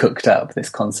I cooked up this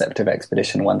concept of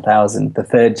Expedition 1000. The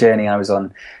third journey, I was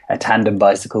on a tandem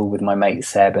bicycle with my mate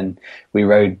Seb, and we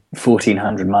rode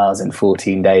 1,400 miles in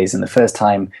 14 days. And the first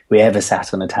time we ever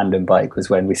sat on a tandem bike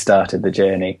was when we started the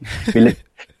journey.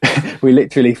 We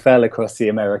literally fell across the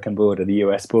American border, the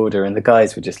US border, and the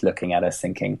guys were just looking at us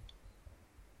thinking,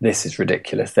 this is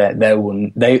ridiculous. They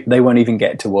won't even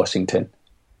get to Washington,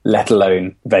 let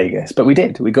alone Vegas. But we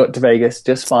did. We got to Vegas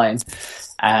just fine.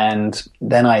 And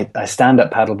then I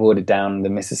stand-up paddleboarded down the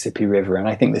Mississippi River, and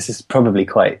I think this is probably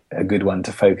quite a good one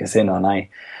to focus in on.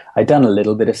 I'd done a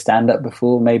little bit of stand-up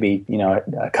before, maybe,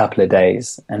 a couple of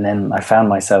days, and then I found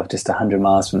myself just 100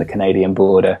 miles from the Canadian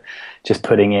border, just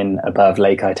putting in above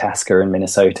Lake Itasca in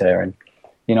Minnesota. And,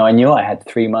 I knew I had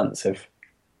 3 months of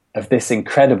this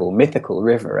incredible mythical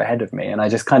river ahead of me. And I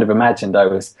just kind of imagined I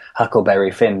was Huckleberry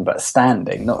Finn, but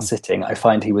standing, not sitting. I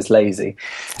find he was lazy.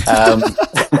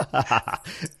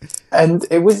 And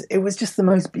it was just the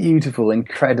most beautiful,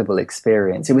 incredible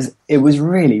experience. It was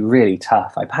really, really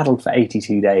tough. I paddled for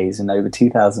 82 days and over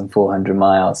 2,400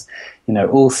 miles,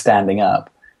 all standing up.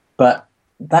 But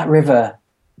that river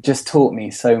just taught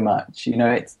me so much.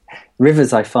 It's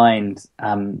rivers, I find,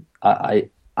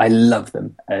 I love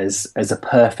them as a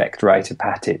perfect rite of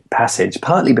passage,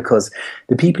 partly because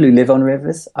the people who live on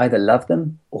rivers either love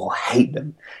them or hate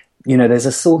them. There's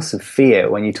a source of fear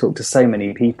when you talk to so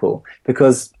many people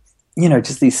because,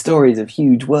 just these stories of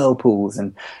huge whirlpools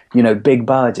and, big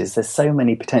barges, there's so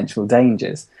many potential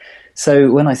dangers.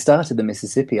 So when I started the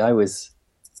Mississippi, I was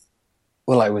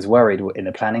worried in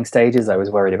the planning stages. I was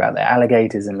worried about the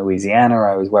alligators in Louisiana.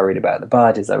 I was worried about the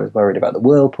barges. I was worried about the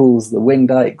whirlpools, the wing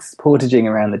dikes, portaging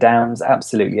around the dams,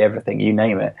 absolutely everything, you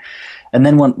name it. And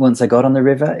then once I got on the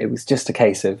river, it was just a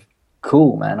case of,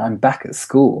 cool, man, I'm back at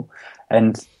school.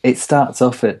 And it starts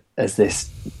off as this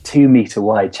 2 meter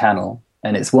wide channel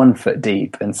and it's 1 foot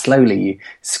deep, and slowly you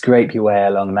scrape your way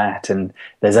along that, and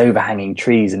there's overhanging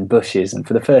trees and bushes, and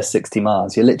for the first 60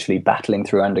 miles you're literally battling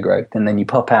through undergrowth, and then you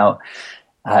pop out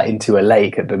into a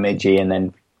lake at Bemidji, and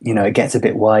then it gets a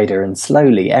bit wider, and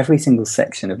slowly every single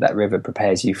section of that river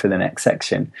prepares you for the next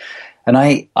section. And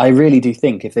I really do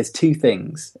think if there's 2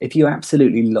 things, if you're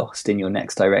absolutely lost in your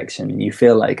next direction and you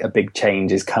feel like a big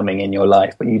change is coming in your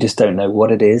life, but you just don't know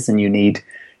what it is, and you need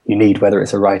whether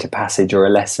it's a rite of passage or a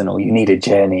lesson, or you need a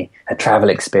journey, a travel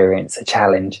experience, a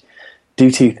challenge, do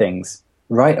 2 things.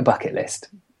 Write a bucket list,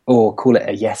 or call it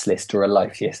a yes list or a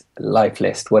life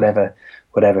list,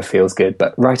 whatever feels good.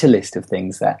 But write a list of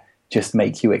things that just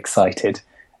make you excited,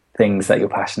 things that you're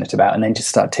passionate about, and then just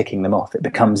start ticking them off. It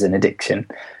becomes an addiction.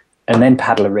 And then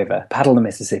paddle a river, paddle the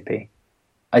Mississippi.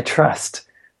 I trust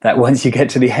that once you get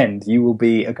to the end, you will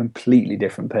be a completely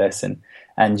different person,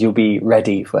 and you'll be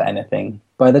ready for anything.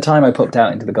 By the time I popped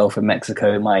out into the Gulf of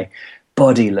Mexico, my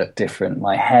body looked different,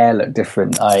 my hair looked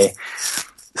different. I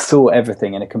saw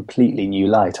everything in a completely new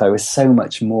light. I was so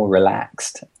much more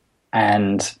relaxed,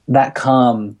 and that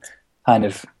calm kind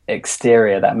of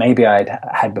exterior that maybe I'd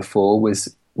had before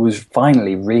was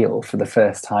finally real for the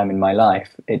first time in my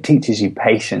life. It teaches you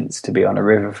patience to be on a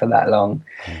river for that long.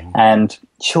 And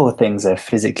sure, things are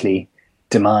physically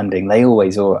demanding. They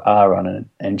always are on an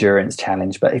endurance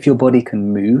challenge. But if your body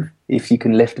can move, if you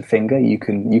can lift a finger, you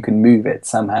can move it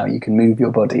somehow. You can move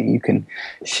your body. You can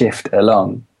shift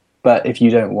along. But if you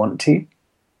don't want to,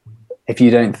 if you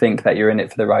don't think that you're in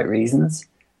it for the right reasons,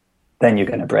 then you're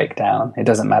going to break down. It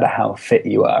doesn't matter how fit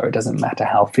you are. It doesn't matter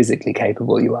how physically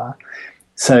capable you are.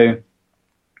 So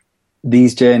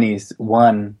these journeys,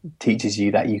 one, teaches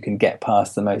you that you can get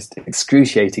past the most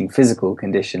excruciating physical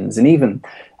conditions and even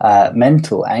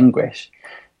mental anguish.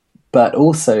 But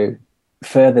also,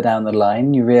 further down the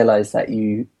line, you realize that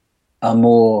you are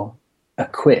more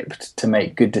equipped to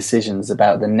make good decisions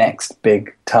about the next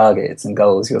big targets and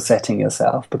goals you're setting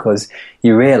yourself, because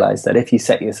you realize that if you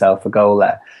set yourself a goal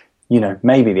that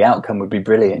maybe the outcome would be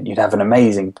brilliant. You'd have an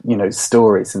amazing,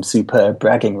 story, some superb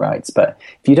bragging rights. But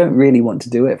if you don't really want to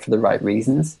do it for the right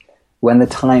reasons, when the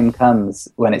time comes,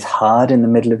 when it's hard in the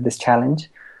middle of this challenge,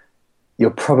 you're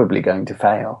probably going to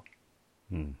fail.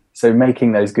 So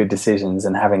making those good decisions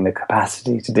and having the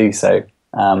capacity to do so,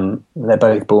 they're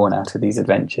both born out of these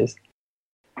adventures.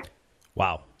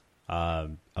 Wow.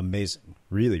 Amazing.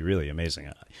 Really, really amazing.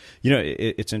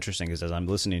 It's interesting because as I'm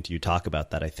listening to you talk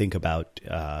about that, I think about,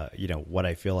 what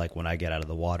I feel like when I get out of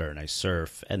the water and I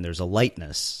surf, and there's a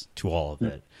lightness to all of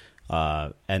it.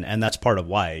 And that's part of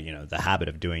why, the habit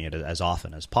of doing it as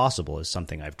often as possible is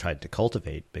something I've tried to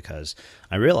cultivate, because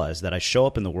I realize that I show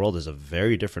up in the world as a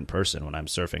very different person when I'm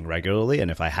surfing regularly. And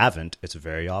if I haven't, it's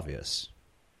very obvious.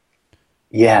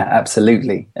 Yeah,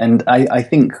 absolutely. And I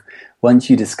think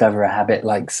once you discover a habit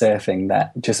like surfing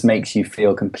that just makes you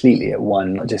feel completely at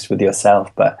one, not just with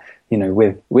yourself, but,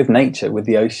 with nature, with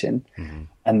the ocean.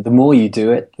 And the more you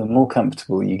do it, the more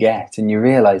comfortable you get. And you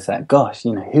realize that, gosh,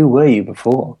 who were you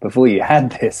before you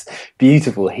had this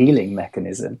beautiful healing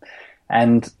mechanism?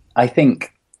 And I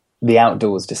think the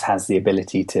outdoors just has the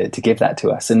ability to give that to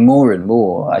us. And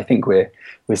more, I think we're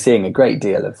seeing a great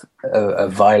deal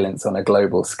of violence on a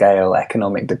global scale,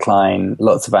 economic decline,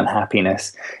 lots of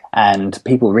unhappiness, and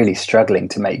people really struggling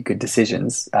to make good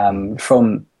decisions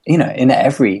from, in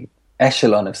every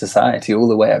echelon of society all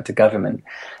the way up to government.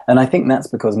 And I think that's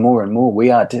because more and more we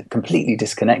are completely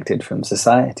disconnected from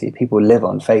society. People live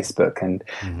on Facebook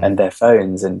and their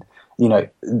phones. And,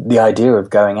 the idea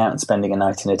of going out and spending a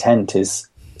night in a tent is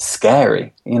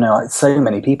scary. So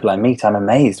many people I meet, I'm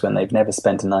amazed when they've never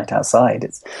spent a night outside.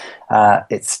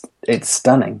 It's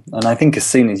stunning. And I think as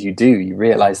soon as you do, you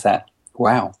realize that,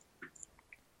 wow,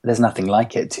 there's nothing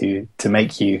like it to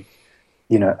make you,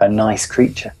 a nice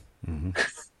creature.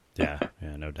 Yeah,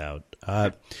 no doubt.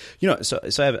 So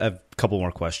I have a couple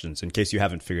more questions in case you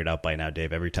haven't figured out by now,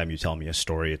 Dave. Every time you tell me a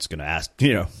story, it's going to ask,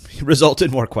 result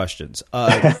in more questions.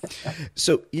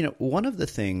 So, one of the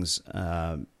things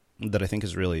that I think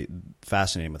is really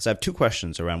fascinating. So I have 2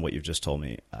 questions around what you've just told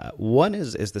me. One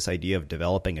is this idea of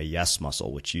developing a yes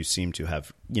muscle, which you seem to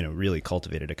have, really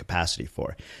cultivated a capacity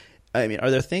for. I mean,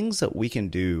 are there things that we can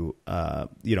do,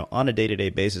 on a day-to-day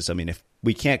basis? I mean, if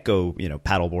we can't go,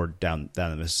 paddleboard down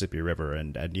the Mississippi River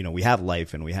and we have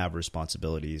life and we have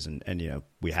responsibilities and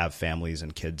we have families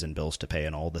and kids and bills to pay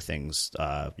and all the things,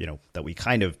 that we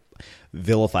kind of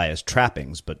vilify as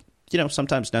trappings, but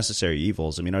sometimes necessary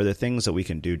evils. I mean, are there things that we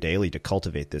can do daily to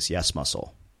cultivate this yes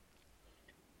muscle?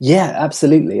 Yeah,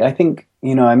 absolutely. I think,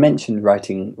 I mentioned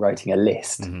writing a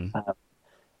list.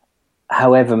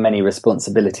 however many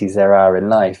responsibilities there are in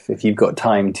life, if you've got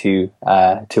time to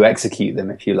execute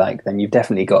them, if you like, then you've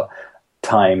definitely got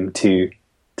time to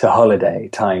holiday,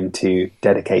 time to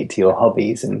dedicate to your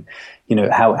hobbies, and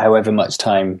however much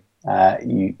time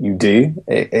you do,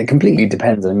 it completely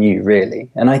depends on you,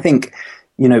 really. And I think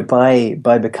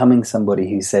by becoming somebody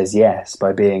who says yes,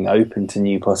 by being open to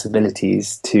new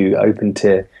possibilities, open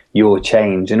to your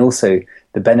change, and also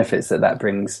the benefits that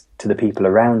brings to the people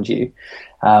around you,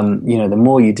 the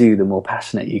more you do, the more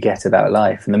passionate you get about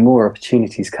life, and the more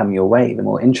opportunities come your way, the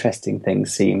more interesting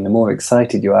things seem, the more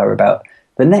excited you are about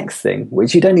the next thing,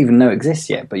 which you don't even know exists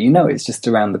yet, but it's just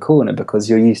around the corner because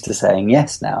you're used to saying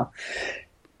yes now.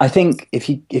 I think if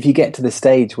you get to the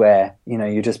stage where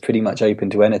you're just pretty much open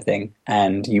to anything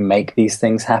and you make these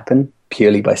things happen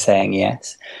purely by saying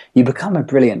yes, you become a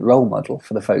brilliant role model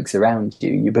for the folks around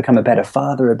you. You become a better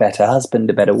father, a better husband,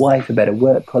 a better wife, a better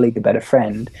work colleague, a better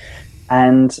friend.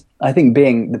 And I think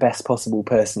being the best possible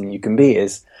person you can be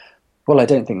is, well, I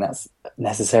don't think that's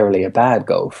necessarily a bad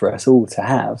goal for us all to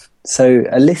have. So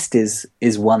a list is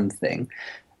one thing,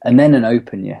 and then an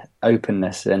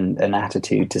openness and an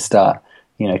attitude to start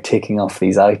ticking off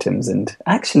these items and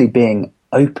actually being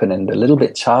open and a little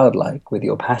bit childlike with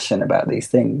your passion about these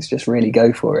things. Just really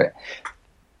go for it.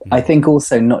 I think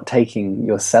also not taking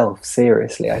yourself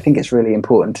seriously. I think it's really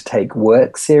important to take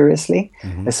work seriously,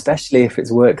 especially if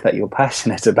it's work that you're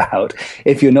passionate about.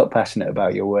 If you're not passionate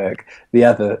about your work, the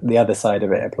other side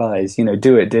of it applies.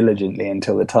 Do it diligently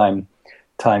until the time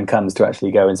comes to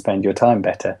actually go and spend your time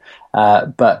better.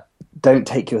 But don't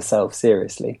take yourself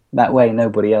seriously. That way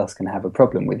nobody else can have a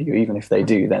problem with you. Even if they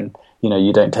do, then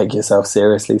you don't take yourself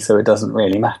seriously, so it doesn't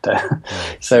really matter.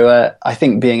 So I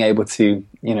think being able to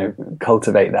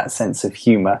cultivate that sense of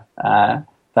humor, that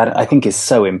I think is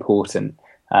so important,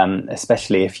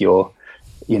 especially if you're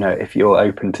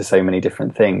open to so many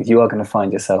different things. You are going to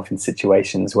find yourself in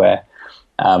situations where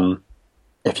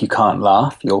if you can't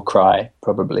laugh, you'll cry,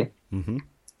 probably.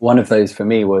 One of those for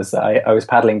me was I was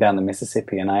paddling down the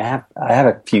Mississippi, and I have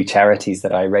a few charities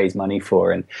that I raise money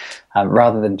for, and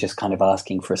rather than just kind of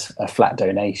asking for a flat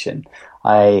donation,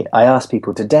 I asked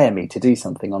people to dare me to do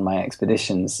something on my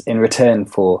expeditions in return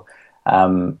for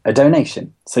a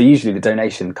donation. So usually the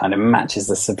donation kind of matches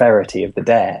the severity of the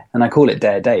dare, and I call it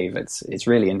Dare Dave. It's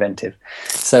really inventive.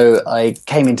 So I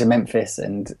came into Memphis,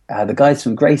 and the guys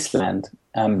from Graceland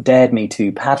dared me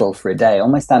to paddle for a day on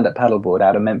my stand-up paddleboard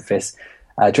out of Memphis,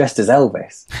 dressed as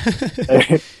Elvis.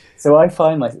 So I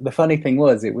find the funny thing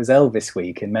was it was Elvis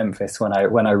week in Memphis when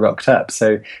I rocked up.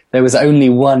 So there was only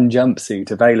one jumpsuit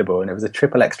available, and it was a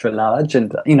triple extra large.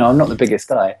 And I'm not the biggest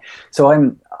guy, so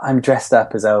I'm dressed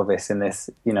up as Elvis in this.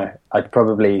 I'd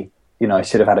probably I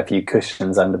should have had a few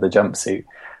cushions under the jumpsuit,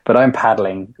 but I'm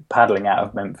paddling out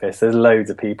of Memphis. There's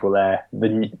loads of people there.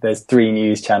 There's 3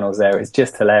 news channels there. It's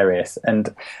just hilarious.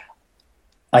 And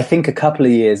I think a couple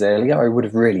of years earlier, I would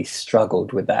have really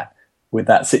struggled with that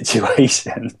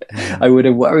situation. I would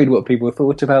have worried what people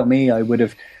thought about me. I would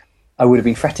have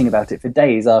been fretting about it for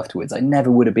days afterwards. I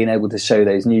never would have been able to show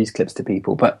those news clips to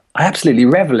people, but I absolutely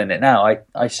revel in it now.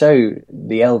 I show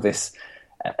the Elvis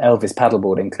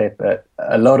paddleboarding clip at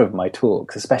a lot of my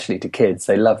talks, especially to kids.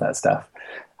 They love that stuff.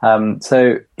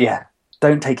 So yeah,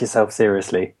 don't take yourself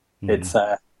seriously. It's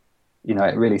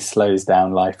it really slows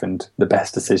down life and the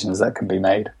best decisions that can be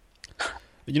made.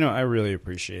 I really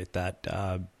appreciate that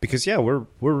because we're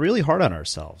really hard on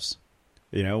ourselves.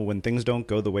 When things don't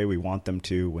go the way we want them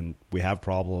to, when we have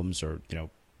problems, or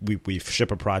we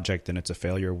ship a project and it's a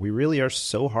failure, we really are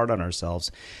so hard on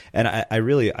ourselves. And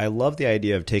I love the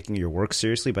idea of taking your work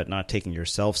seriously, but not taking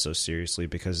yourself so seriously,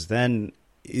 because then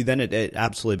it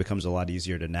absolutely becomes a lot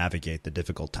easier to navigate the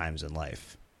difficult times in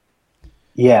life.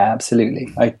 Yeah,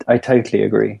 absolutely. I totally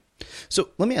agree. So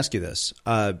let me ask you this.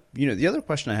 The other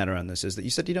question I had around this is that you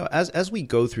said, as we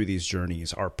go through these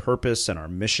journeys, our purpose and our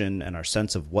mission and our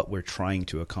sense of what we're trying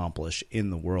to accomplish in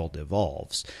the world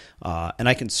evolves. And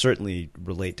I can certainly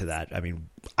relate to that. I mean,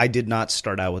 I did not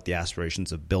start out with the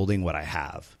aspirations of building what I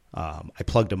have. I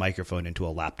plugged a microphone into a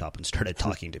laptop and started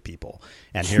talking to people.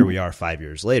 And here we are 5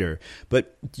 years later.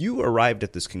 But you arrived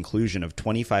at this conclusion of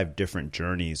 25 different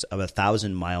journeys of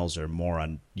 1,000 miles or more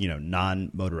on,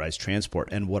 non-motorized transport.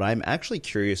 And what I'm actually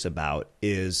curious about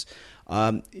is,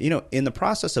 in the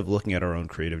process of looking at our own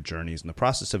creative journeys, in the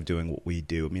process of doing what we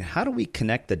do, I mean, how do we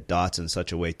connect the dots in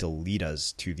such a way to lead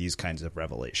us to these kinds of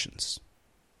revelations?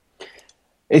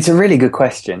 It's a really good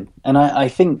question, and I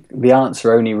think the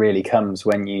answer only really comes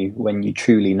when you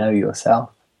truly know yourself.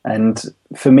 And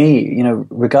for me,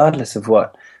 regardless of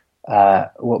what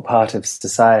part of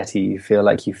society you feel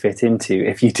like you fit into,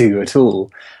 if you do at all,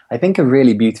 I think a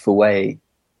really beautiful way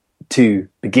to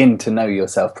begin to know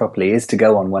yourself properly is to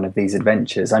go on one of these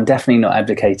adventures. I'm definitely not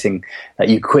advocating that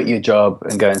you quit your job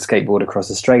and go and skateboard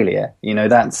across Australia. You know,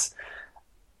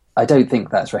 I don't think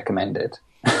that's recommended.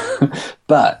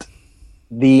 But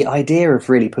the idea of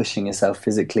really pushing yourself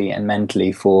physically and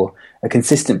mentally for a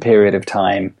consistent period of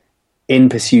time in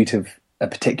pursuit of a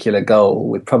particular goal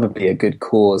with probably a good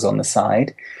cause on the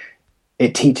side,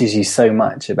 it teaches you so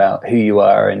much about who you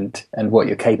are and what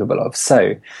you're capable of.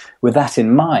 So with that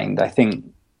in mind, I think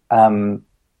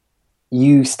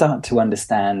you start to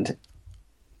understand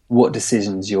what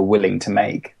decisions you're willing to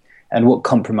make and what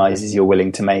compromises you're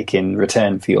willing to make in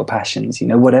return for your passions. You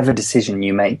know, whatever decision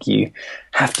you make, you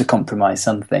have to compromise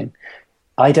something.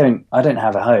 I don't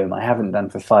have a home. I haven't done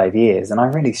for 5 years, and I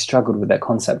really struggled with that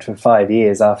concept for 5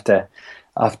 years after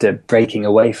breaking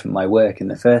away from my work in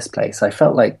the first place. I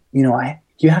felt like, you know,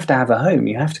 you have to have a home.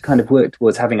 You have to kind of work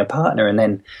towards having a partner and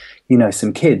then, you know,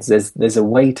 some kids. There's a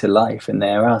way to life, and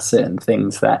there are certain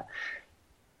things that,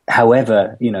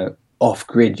 however, you know, off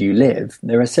grid you live,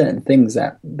 there are certain things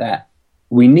that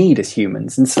we need as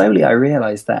humans. And slowly I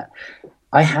realized that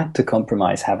I had to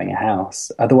compromise having a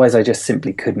house. Otherwise, I just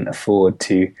simply couldn't afford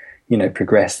to, you know,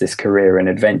 progress this career and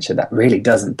adventure that really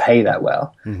doesn't pay that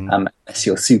well, unless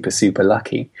you're super, super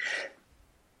lucky.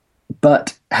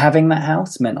 But having that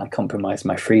house meant I compromised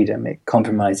my freedom. It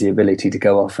compromised the ability to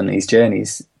go off on these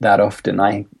journeys that often.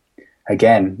 I,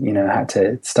 again, you know, had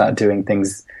to start doing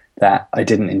things that I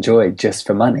didn't enjoy just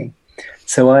for money.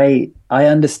 So I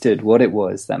understood what it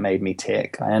was that made me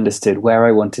tick. I understood where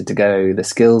I wanted to go, the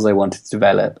skills I wanted to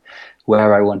develop,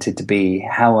 where I wanted to be,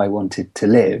 how I wanted to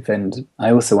live. And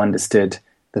I also understood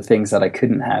the things that I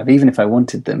couldn't have, even if I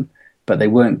wanted them, but they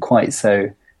weren't quite so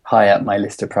high up my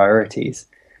list of priorities.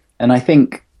 And I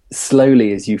think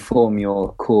slowly, as you form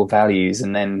your core values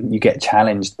and then you get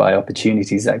challenged by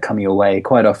opportunities that come your way,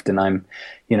 quite often I'm,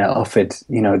 you know, offered,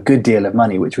 you know, a good deal of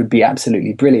money, which would be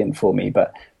absolutely brilliant for me.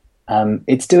 But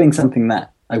it's doing something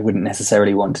that I wouldn't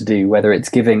necessarily want to do, whether it's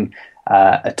giving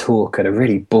a talk at a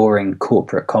really boring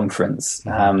corporate conference,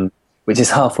 which is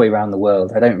halfway around the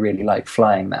world. I don't really like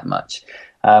flying that much.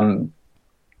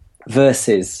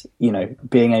 Versus, you know,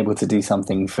 being able to do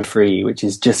something for free, which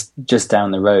is just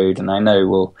down the road, and I know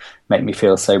will make me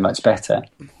feel so much better.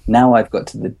 Now I've got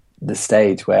to the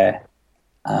stage where,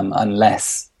 now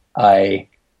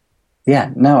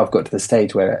I've got to the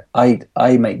stage where I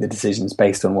make the decisions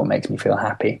based on what makes me feel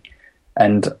happy,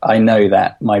 and I know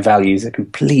that my values are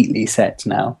completely set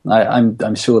now.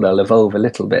 I'm sure they'll evolve a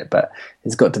little bit, but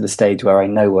it's got to the stage where I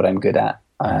know what I'm good at.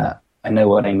 I know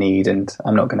what I need, and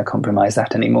I'm not going to compromise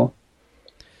that anymore.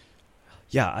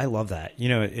 Yeah, I love that. You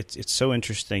know, it's so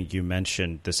interesting you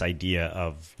mentioned this idea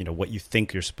of, you know, what you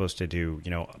think you're supposed to do.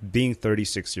 You know, being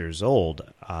 36 years old,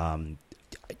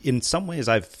 in some ways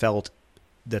I've felt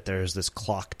that there's this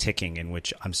clock ticking in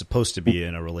which I'm supposed to be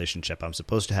in a relationship. I'm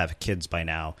supposed to have kids by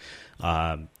now.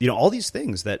 You know, all these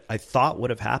things that I thought would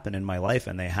have happened in my life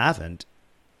and they haven't.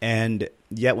 And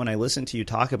yet when I listen to you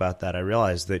talk about that, I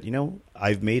realize that, you know,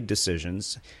 I've made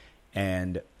decisions,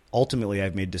 and ultimately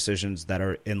I've made decisions that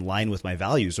are in line with my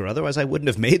values, or otherwise I wouldn't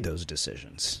have made those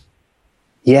decisions.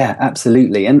 Yeah,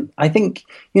 absolutely. And I think,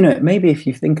 you know, maybe if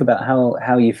you think about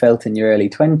how you felt in your early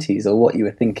 20s or what you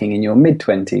were thinking in your mid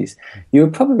 20s, you were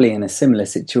probably in a similar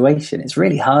situation. It's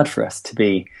really hard for us to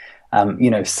be, you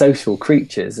know, social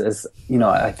creatures, as, you know,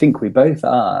 I think we both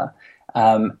are.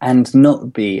 And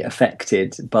not be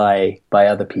affected by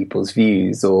other people's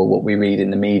views or what we read in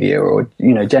the media or,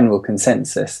 you know, general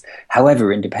consensus,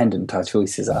 however independent our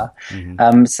choices are.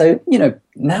 So, you know,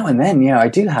 now and then, yeah, I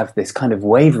do have this kind of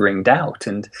wavering doubt,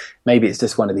 and maybe it's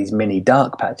just one of these mini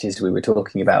dark patches we were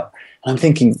talking about. And I'm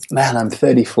thinking, man, I'm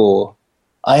 34.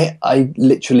 I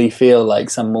literally feel like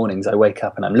some mornings I wake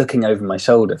up and I'm looking over my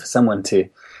shoulder for someone to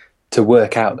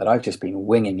work out that I've just been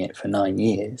winging it for 9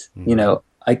 years. You know,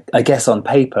 I guess on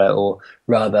paper, or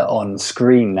rather on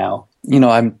screen now, you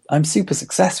know, I'm super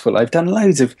successful. I've done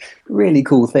loads of really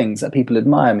cool things that people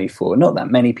admire me for. Not that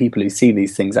many people who see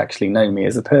these things actually know me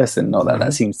as a person. Not that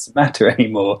that seems to matter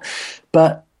anymore.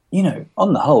 But, you know,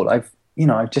 on the whole, I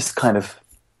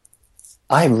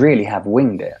really have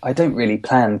winged it. I don't really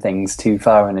plan things too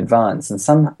far in advance. And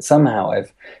somehow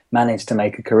I've managed to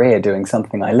make a career doing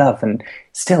something I love. And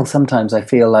still sometimes I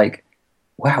feel like,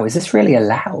 wow, is this really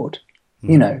allowed?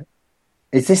 You know,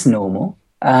 is this normal?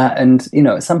 And, you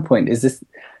know, at some point, is this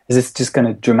just going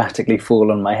to dramatically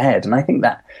fall on my head? And I think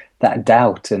that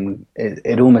doubt, and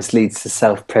it almost leads to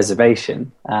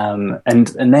self-preservation. And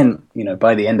then, you know,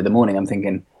 by the end of the morning, I'm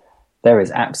thinking, there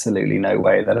is absolutely no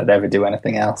way that I'd ever do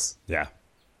anything else. Yeah.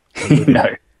 You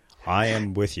know, I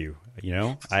am with you. You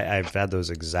know, I've had those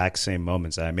exact same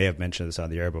moments. I may have mentioned this on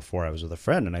the air before. I was with a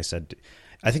friend and I said,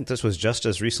 I think this was just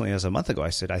as recently as a month ago. I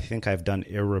said, I think I've done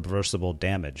irreversible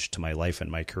damage to my life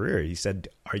and my career. He said,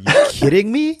 are you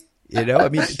kidding me? You know, I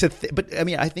mean, but I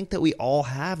mean, I think that we all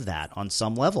have that on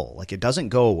some level. Like, it doesn't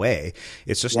go away.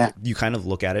 It's just, you kind of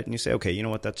look at it and you say, okay, you know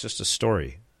what? That's just a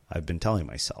story I've been telling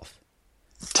myself.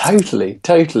 Totally.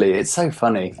 It's so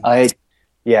funny.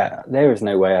 There is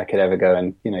no way I could ever go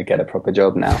and, you know, get a proper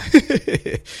job now.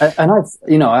 And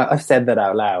I've said that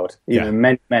out loud, you know,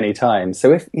 many, many times.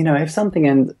 So if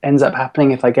something ends up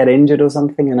happening, if I get injured or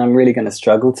something and I'm really going to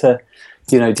struggle to,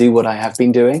 you know, do what I have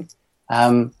been doing,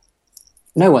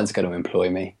 no one's going to employ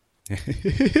me.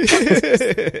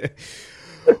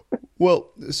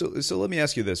 Well, so let me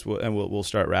ask you this, and we'll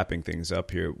start wrapping things up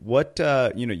here. What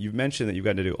you've mentioned that you've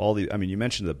got to do all the. I mean, you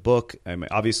mentioned the book. I mean,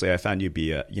 obviously, I found you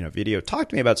via video. Talk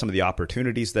to me about some of the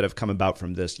opportunities that have come about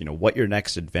from this. You know, what your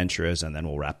next adventure is, and then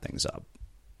we'll wrap things up.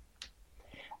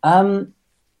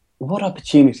 What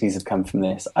opportunities have come from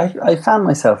this? I found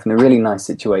myself in a really nice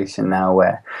situation now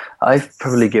where I've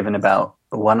probably given about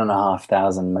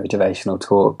 1,500 motivational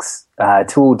talks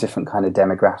to all different kind of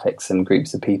demographics and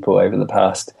groups of people over the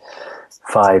past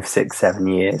 5, 6, 7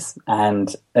 years,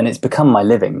 and it's become my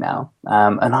living now,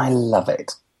 and I love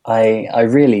it. I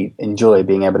really enjoy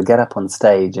being able to get up on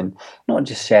stage and not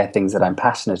just share things that I'm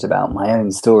passionate about, my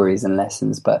own stories and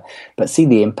lessons, but see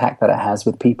the impact that it has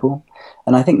with people.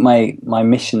 And I think my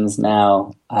missions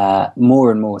now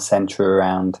more and more center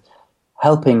around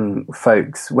helping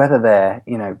folks, whether they're,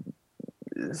 you know,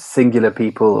 singular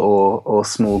people or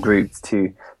small groups,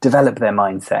 to develop their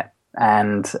mindset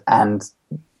and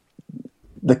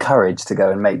the courage to go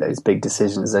and make those big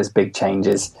decisions, those big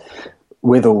changes,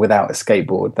 with or without a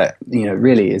skateboard, that, you know,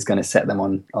 really is going to set them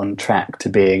on track to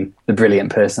being the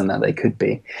brilliant person that they could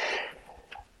be.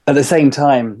 At the same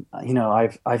time, you know,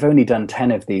 I've only done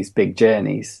 10 of these big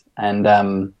journeys, and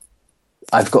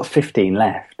I've got 15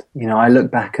 left. You know, I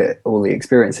look back at all the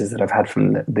experiences that I've had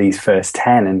from these first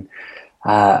 10, and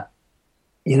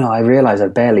you know, I realize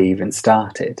I've barely even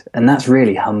started, and that's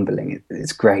really humbling.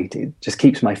 It's great. It just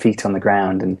keeps my feet on the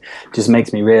ground and just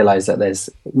makes me realize that there's,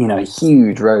 you know, a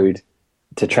huge road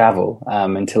to travel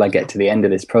until I get to the end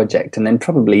of this project. And then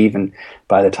probably even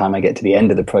by the time I get to the end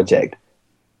of the project,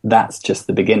 that's just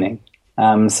the beginning.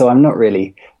 So I'm not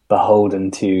really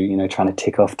beholden to, you know, trying to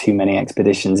tick off too many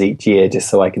expeditions each year just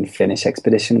so I can finish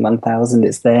Expedition 1000.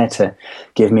 It's there to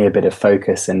give me a bit of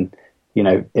focus, and, you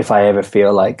know, if I ever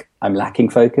feel like I'm lacking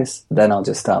focus, then I'll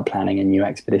just start planning a new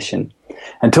expedition.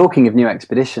 And talking of new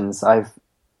expeditions,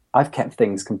 I've kept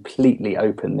things completely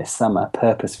open this summer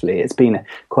purposefully. It's been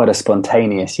quite a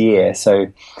spontaneous year.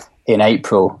 So in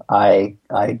April, I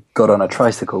got on a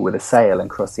tricycle with a sail and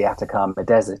crossed the Atacama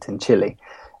Desert in Chile.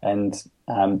 And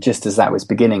just as that was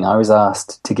beginning, I was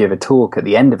asked to give a talk at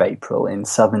the end of April in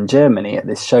southern Germany at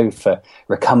this show for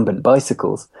recumbent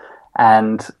bicycles.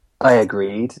 And I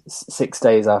agreed. 6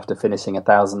 days after finishing a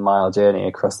 1,000-mile journey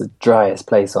across the driest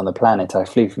place on the planet, I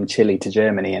flew from Chile to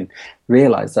Germany and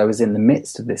realized I was in the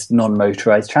midst of this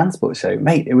non-motorized transport show.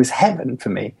 Mate, it was heaven for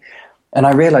me. And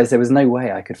I realized there was no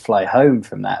way I could fly home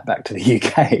from that back to the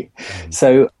UK.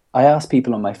 So I asked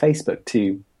people on my Facebook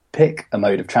to pick a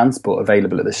mode of transport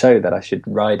available at the show that I should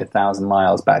ride 1,000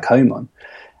 miles back home on.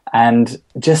 And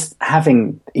just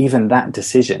having even that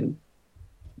decision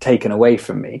taken away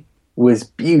from me was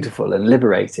beautiful and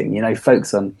liberating. You know,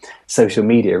 folks on social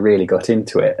media really got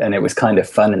into it, and it was kind of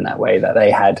fun in that way that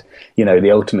they had, you know,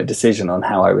 the ultimate decision on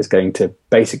how I was going to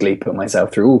basically put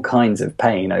myself through all kinds of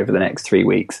pain over the next 3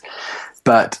 weeks.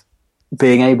 But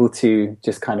being able to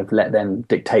just kind of let them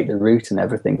dictate the route and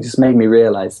everything just made me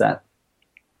realize that,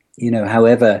 you know,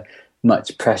 however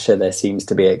much pressure there seems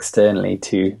to be externally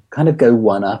to kind of go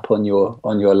one up on your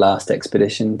last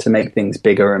expedition, to make things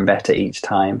bigger and better each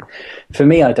time, for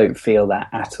me, I don't feel that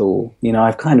at all. You know,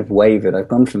 I've kind of wavered. I've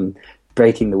gone from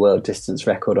breaking the world distance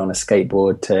record on a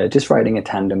skateboard to just riding a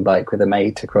tandem bike with a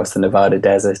mate across the Nevada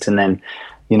desert, and then,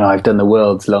 you know, I've done the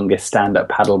world's longest stand-up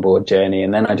paddleboard journey,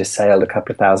 and then I just sailed a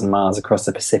couple of 1,000 miles across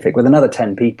the Pacific with another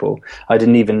 10 people. I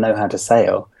didn't even know how to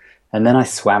sail. And then I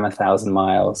swam 1,000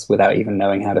 miles without even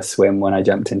knowing how to swim when I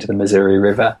jumped into the Missouri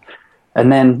River.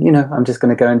 And then, you know, I'm just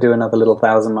going to go and do another little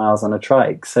 1,000 miles on a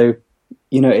trike. So,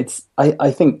 you know,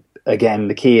 I think, again,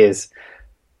 the key is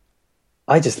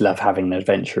I just love having an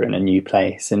adventure in a new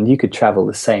place. And you could travel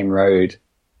the same road,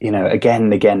 you know, again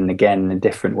and again and again in a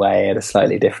different way at a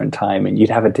slightly different time. And you'd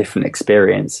have a different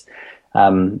experience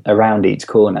around each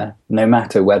corner, no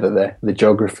matter whether the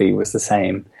geography was the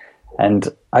same. And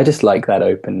I just like that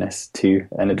openness to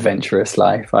an adventurous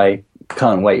life. I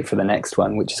can't wait for the next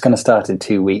one, which is going to start in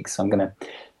 2 weeks. I'm going to,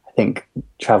 I think,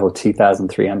 travel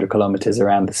 2,300 kilometers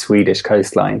around the Swedish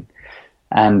coastline.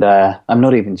 And I'm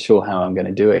not even sure how I'm going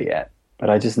to do it yet, but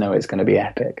I just know it's going to be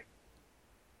epic.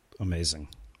 Amazing.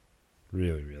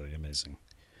 Really, really amazing.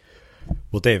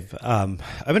 Well, Dave, I'm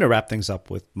going to wrap things up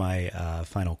with my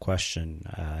final question.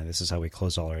 This is how we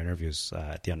close all our interviews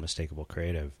at The Unmistakable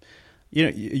Creative. You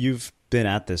know, you've been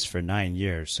at this for 9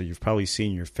 years, so you've probably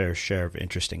seen your fair share of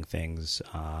interesting things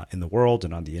in the world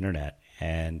and on the internet.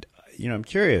 And, you know, I'm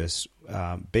curious,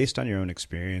 based on your own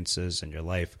experiences and your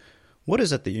life, what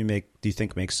is it that do you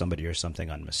think makes somebody or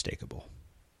something unmistakable?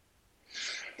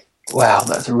 Wow,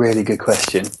 that's a really good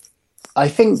question. I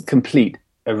think complete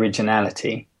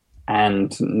originality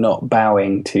and not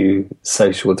bowing to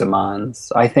social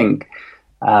demands. I think,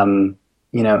 you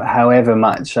know, however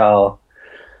much I'll,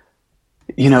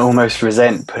 you know, almost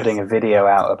resent putting a video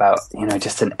out about, you know,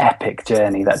 just an epic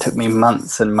journey that took me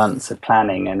months and months of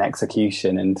planning and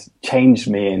execution and changed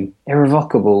me in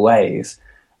irrevocable ways.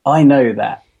 I know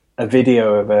that a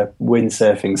video of a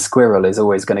windsurfing squirrel is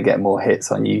always going to get more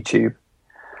hits on YouTube.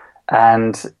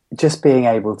 And just being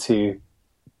able to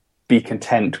be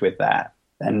content with that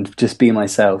and just be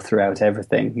myself throughout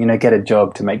everything, you know, get a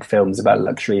job to make films about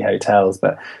luxury hotels,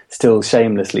 but still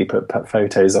shamelessly put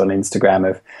photos on Instagram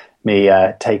of me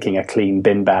taking a clean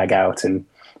bin bag out and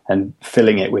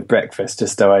filling it with breakfast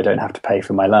just so I don't have to pay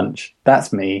for my lunch.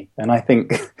 That's me. And I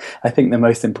think the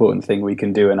most important thing we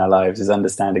can do in our lives is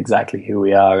understand exactly who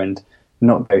we are and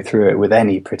not go through it with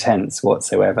any pretense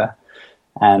whatsoever.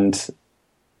 And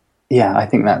yeah, I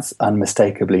think that's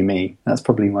unmistakably me. That's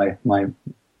probably my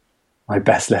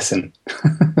best lesson.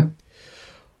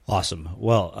 Awesome.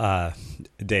 Well,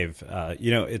 Dave,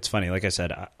 you know, it's funny. Like I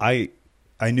said,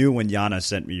 I knew when Yana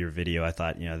sent me your video, I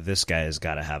thought, you know, this guy has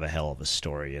got to have a hell of a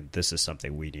story, and this is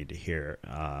something we need to hear.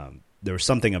 There was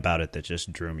something about it that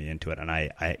just drew me into it, and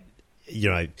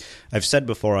I've said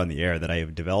before on the air that I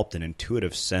have developed an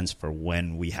intuitive sense for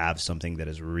when we have something that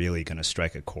is really going to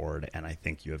strike a chord, and I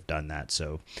think you have done that.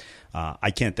 So I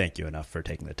can't thank you enough for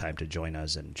taking the time to join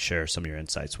us and share some of your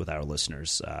insights with our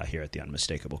listeners here at The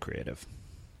Unmistakable Creative.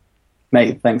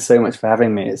 Mate, thanks so much for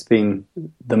having me. It's been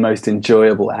the most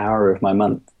enjoyable hour of my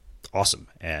month. Awesome.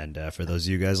 And for those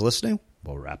of you guys listening,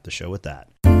 we'll wrap the show with that.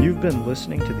 You've been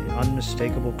listening to the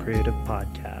Unmistakable Creative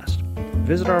Podcast.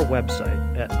 Visit our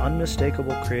website at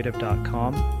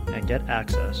unmistakablecreative.com and get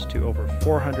access to over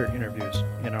 400 interviews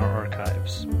in our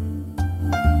archives.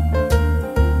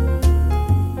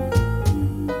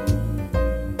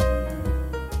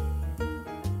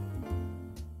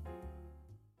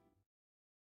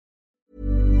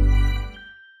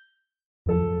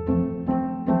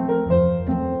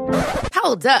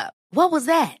 Hold up. What was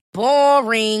that?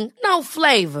 Boring. No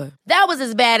flavor. That was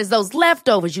as bad as those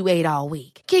leftovers you ate all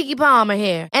week. Keke Palmer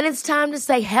here, and it's time to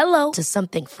say hello to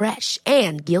something fresh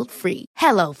and guilt-free.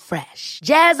 Hello Fresh.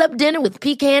 Jazz up dinner with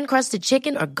pecan-crusted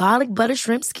chicken or garlic butter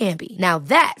shrimp scampi. Now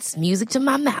that's music to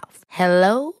my mouth.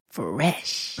 Hello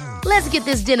Fresh. Let's get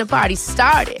this dinner party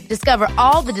started. Discover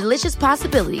all the delicious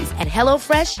possibilities at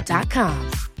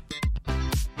HelloFresh.com.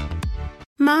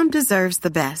 Mom deserves the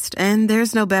best, and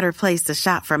there's no better place to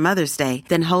shop for Mother's Day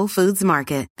than Whole Foods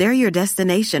Market. They're your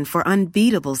destination for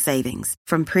unbeatable savings,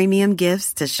 from premium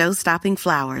gifts to show-stopping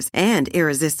flowers and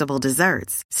irresistible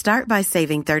desserts. Start by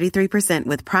saving 33%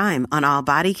 with Prime on all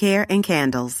body care and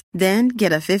candles. Then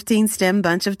get a 15-stem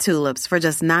bunch of tulips for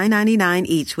just $9.99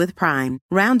 each with Prime.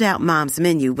 Round out Mom's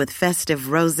menu with festive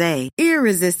rosé,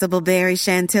 irresistible berry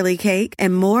chantilly cake,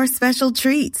 and more special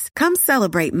treats. Come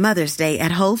celebrate Mother's Day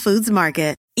at Whole Foods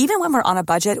Market. Even when we're on a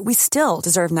budget, we still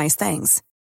deserve nice things.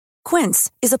 Quince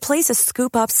is a place to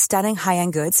scoop up stunning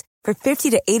high-end goods for 50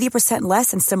 to 80%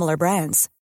 less than similar brands.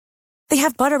 They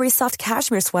have buttery soft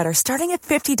cashmere sweaters starting at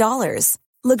 $50,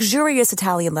 luxurious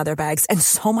Italian leather bags, and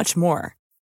so much more.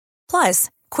 Plus,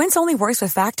 Quince only works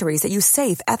with factories that use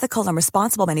safe, ethical, and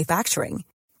responsible manufacturing.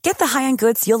 Get the high-end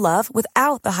goods you'll love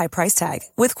without the high price tag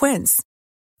with Quince.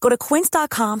 Go to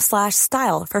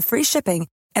quince.com/style for free shipping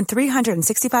and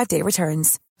 365-day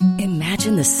returns.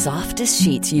 Imagine the softest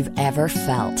sheets you've ever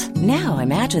felt. Now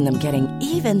imagine them getting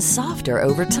even softer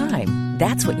over time.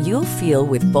 That's what you'll feel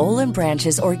with Boll &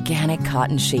 Branch's organic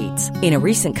cotton sheets. In a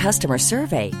recent customer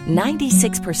survey,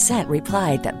 96%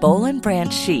 replied that Boll &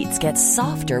 Branch sheets get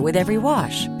softer with every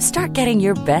wash. Start getting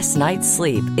your best night's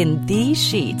sleep in these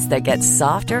sheets that get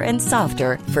softer and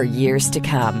softer for years to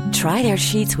come. Try their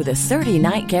sheets with a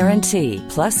 30-night guarantee.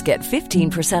 Plus, get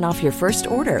 15% off your first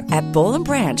order at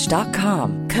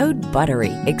bollandbranch.com. Code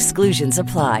BUTTERY. Exclusions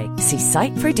apply. See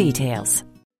site for details.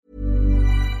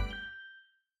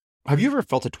 Have you ever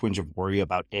felt a twinge of worry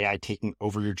about AI taking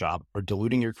over your job or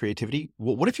diluting your creativity?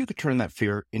 Well, what if you could turn that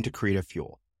fear into creative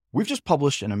fuel? We've just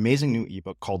published an amazing new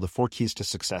ebook called The 4 Keys to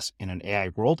Success in an AI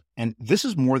World, and this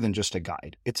is more than just a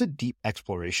guide. It's a deep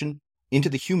exploration into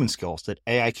the human skills that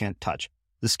AI can't touch,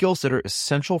 the skills that are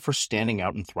essential for standing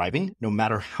out and thriving, no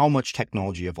matter how much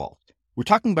technology evolves. We're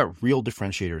talking about real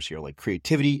differentiators here, like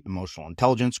creativity, emotional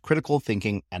intelligence, critical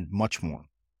thinking, and much more.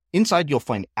 Inside, you'll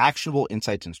find actionable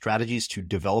insights and strategies to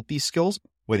develop these skills,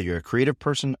 whether you're a creative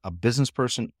person, a business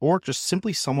person, or just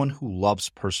simply someone who loves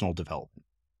personal development.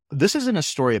 This isn't a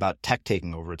story about tech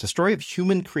taking over. It's a story of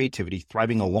human creativity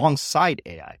thriving alongside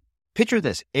AI. Picture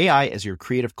this, AI as your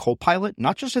creative co-pilot,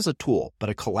 not just as a tool, but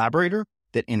a collaborator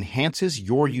that enhances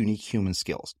your unique human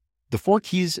skills. The 4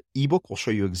 Keys ebook will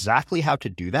show you exactly how to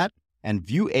do that and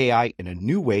view AI in a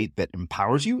new way that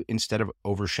empowers you instead of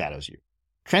overshadows you.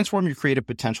 Transform your creative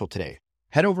potential today.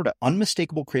 Head over to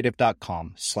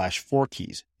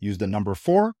unmistakablecreative.com/4keys. Use the number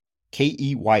 4,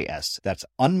 KEYS. That's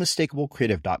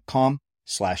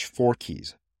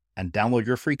unmistakablecreative.com/4keys and download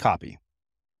your free copy.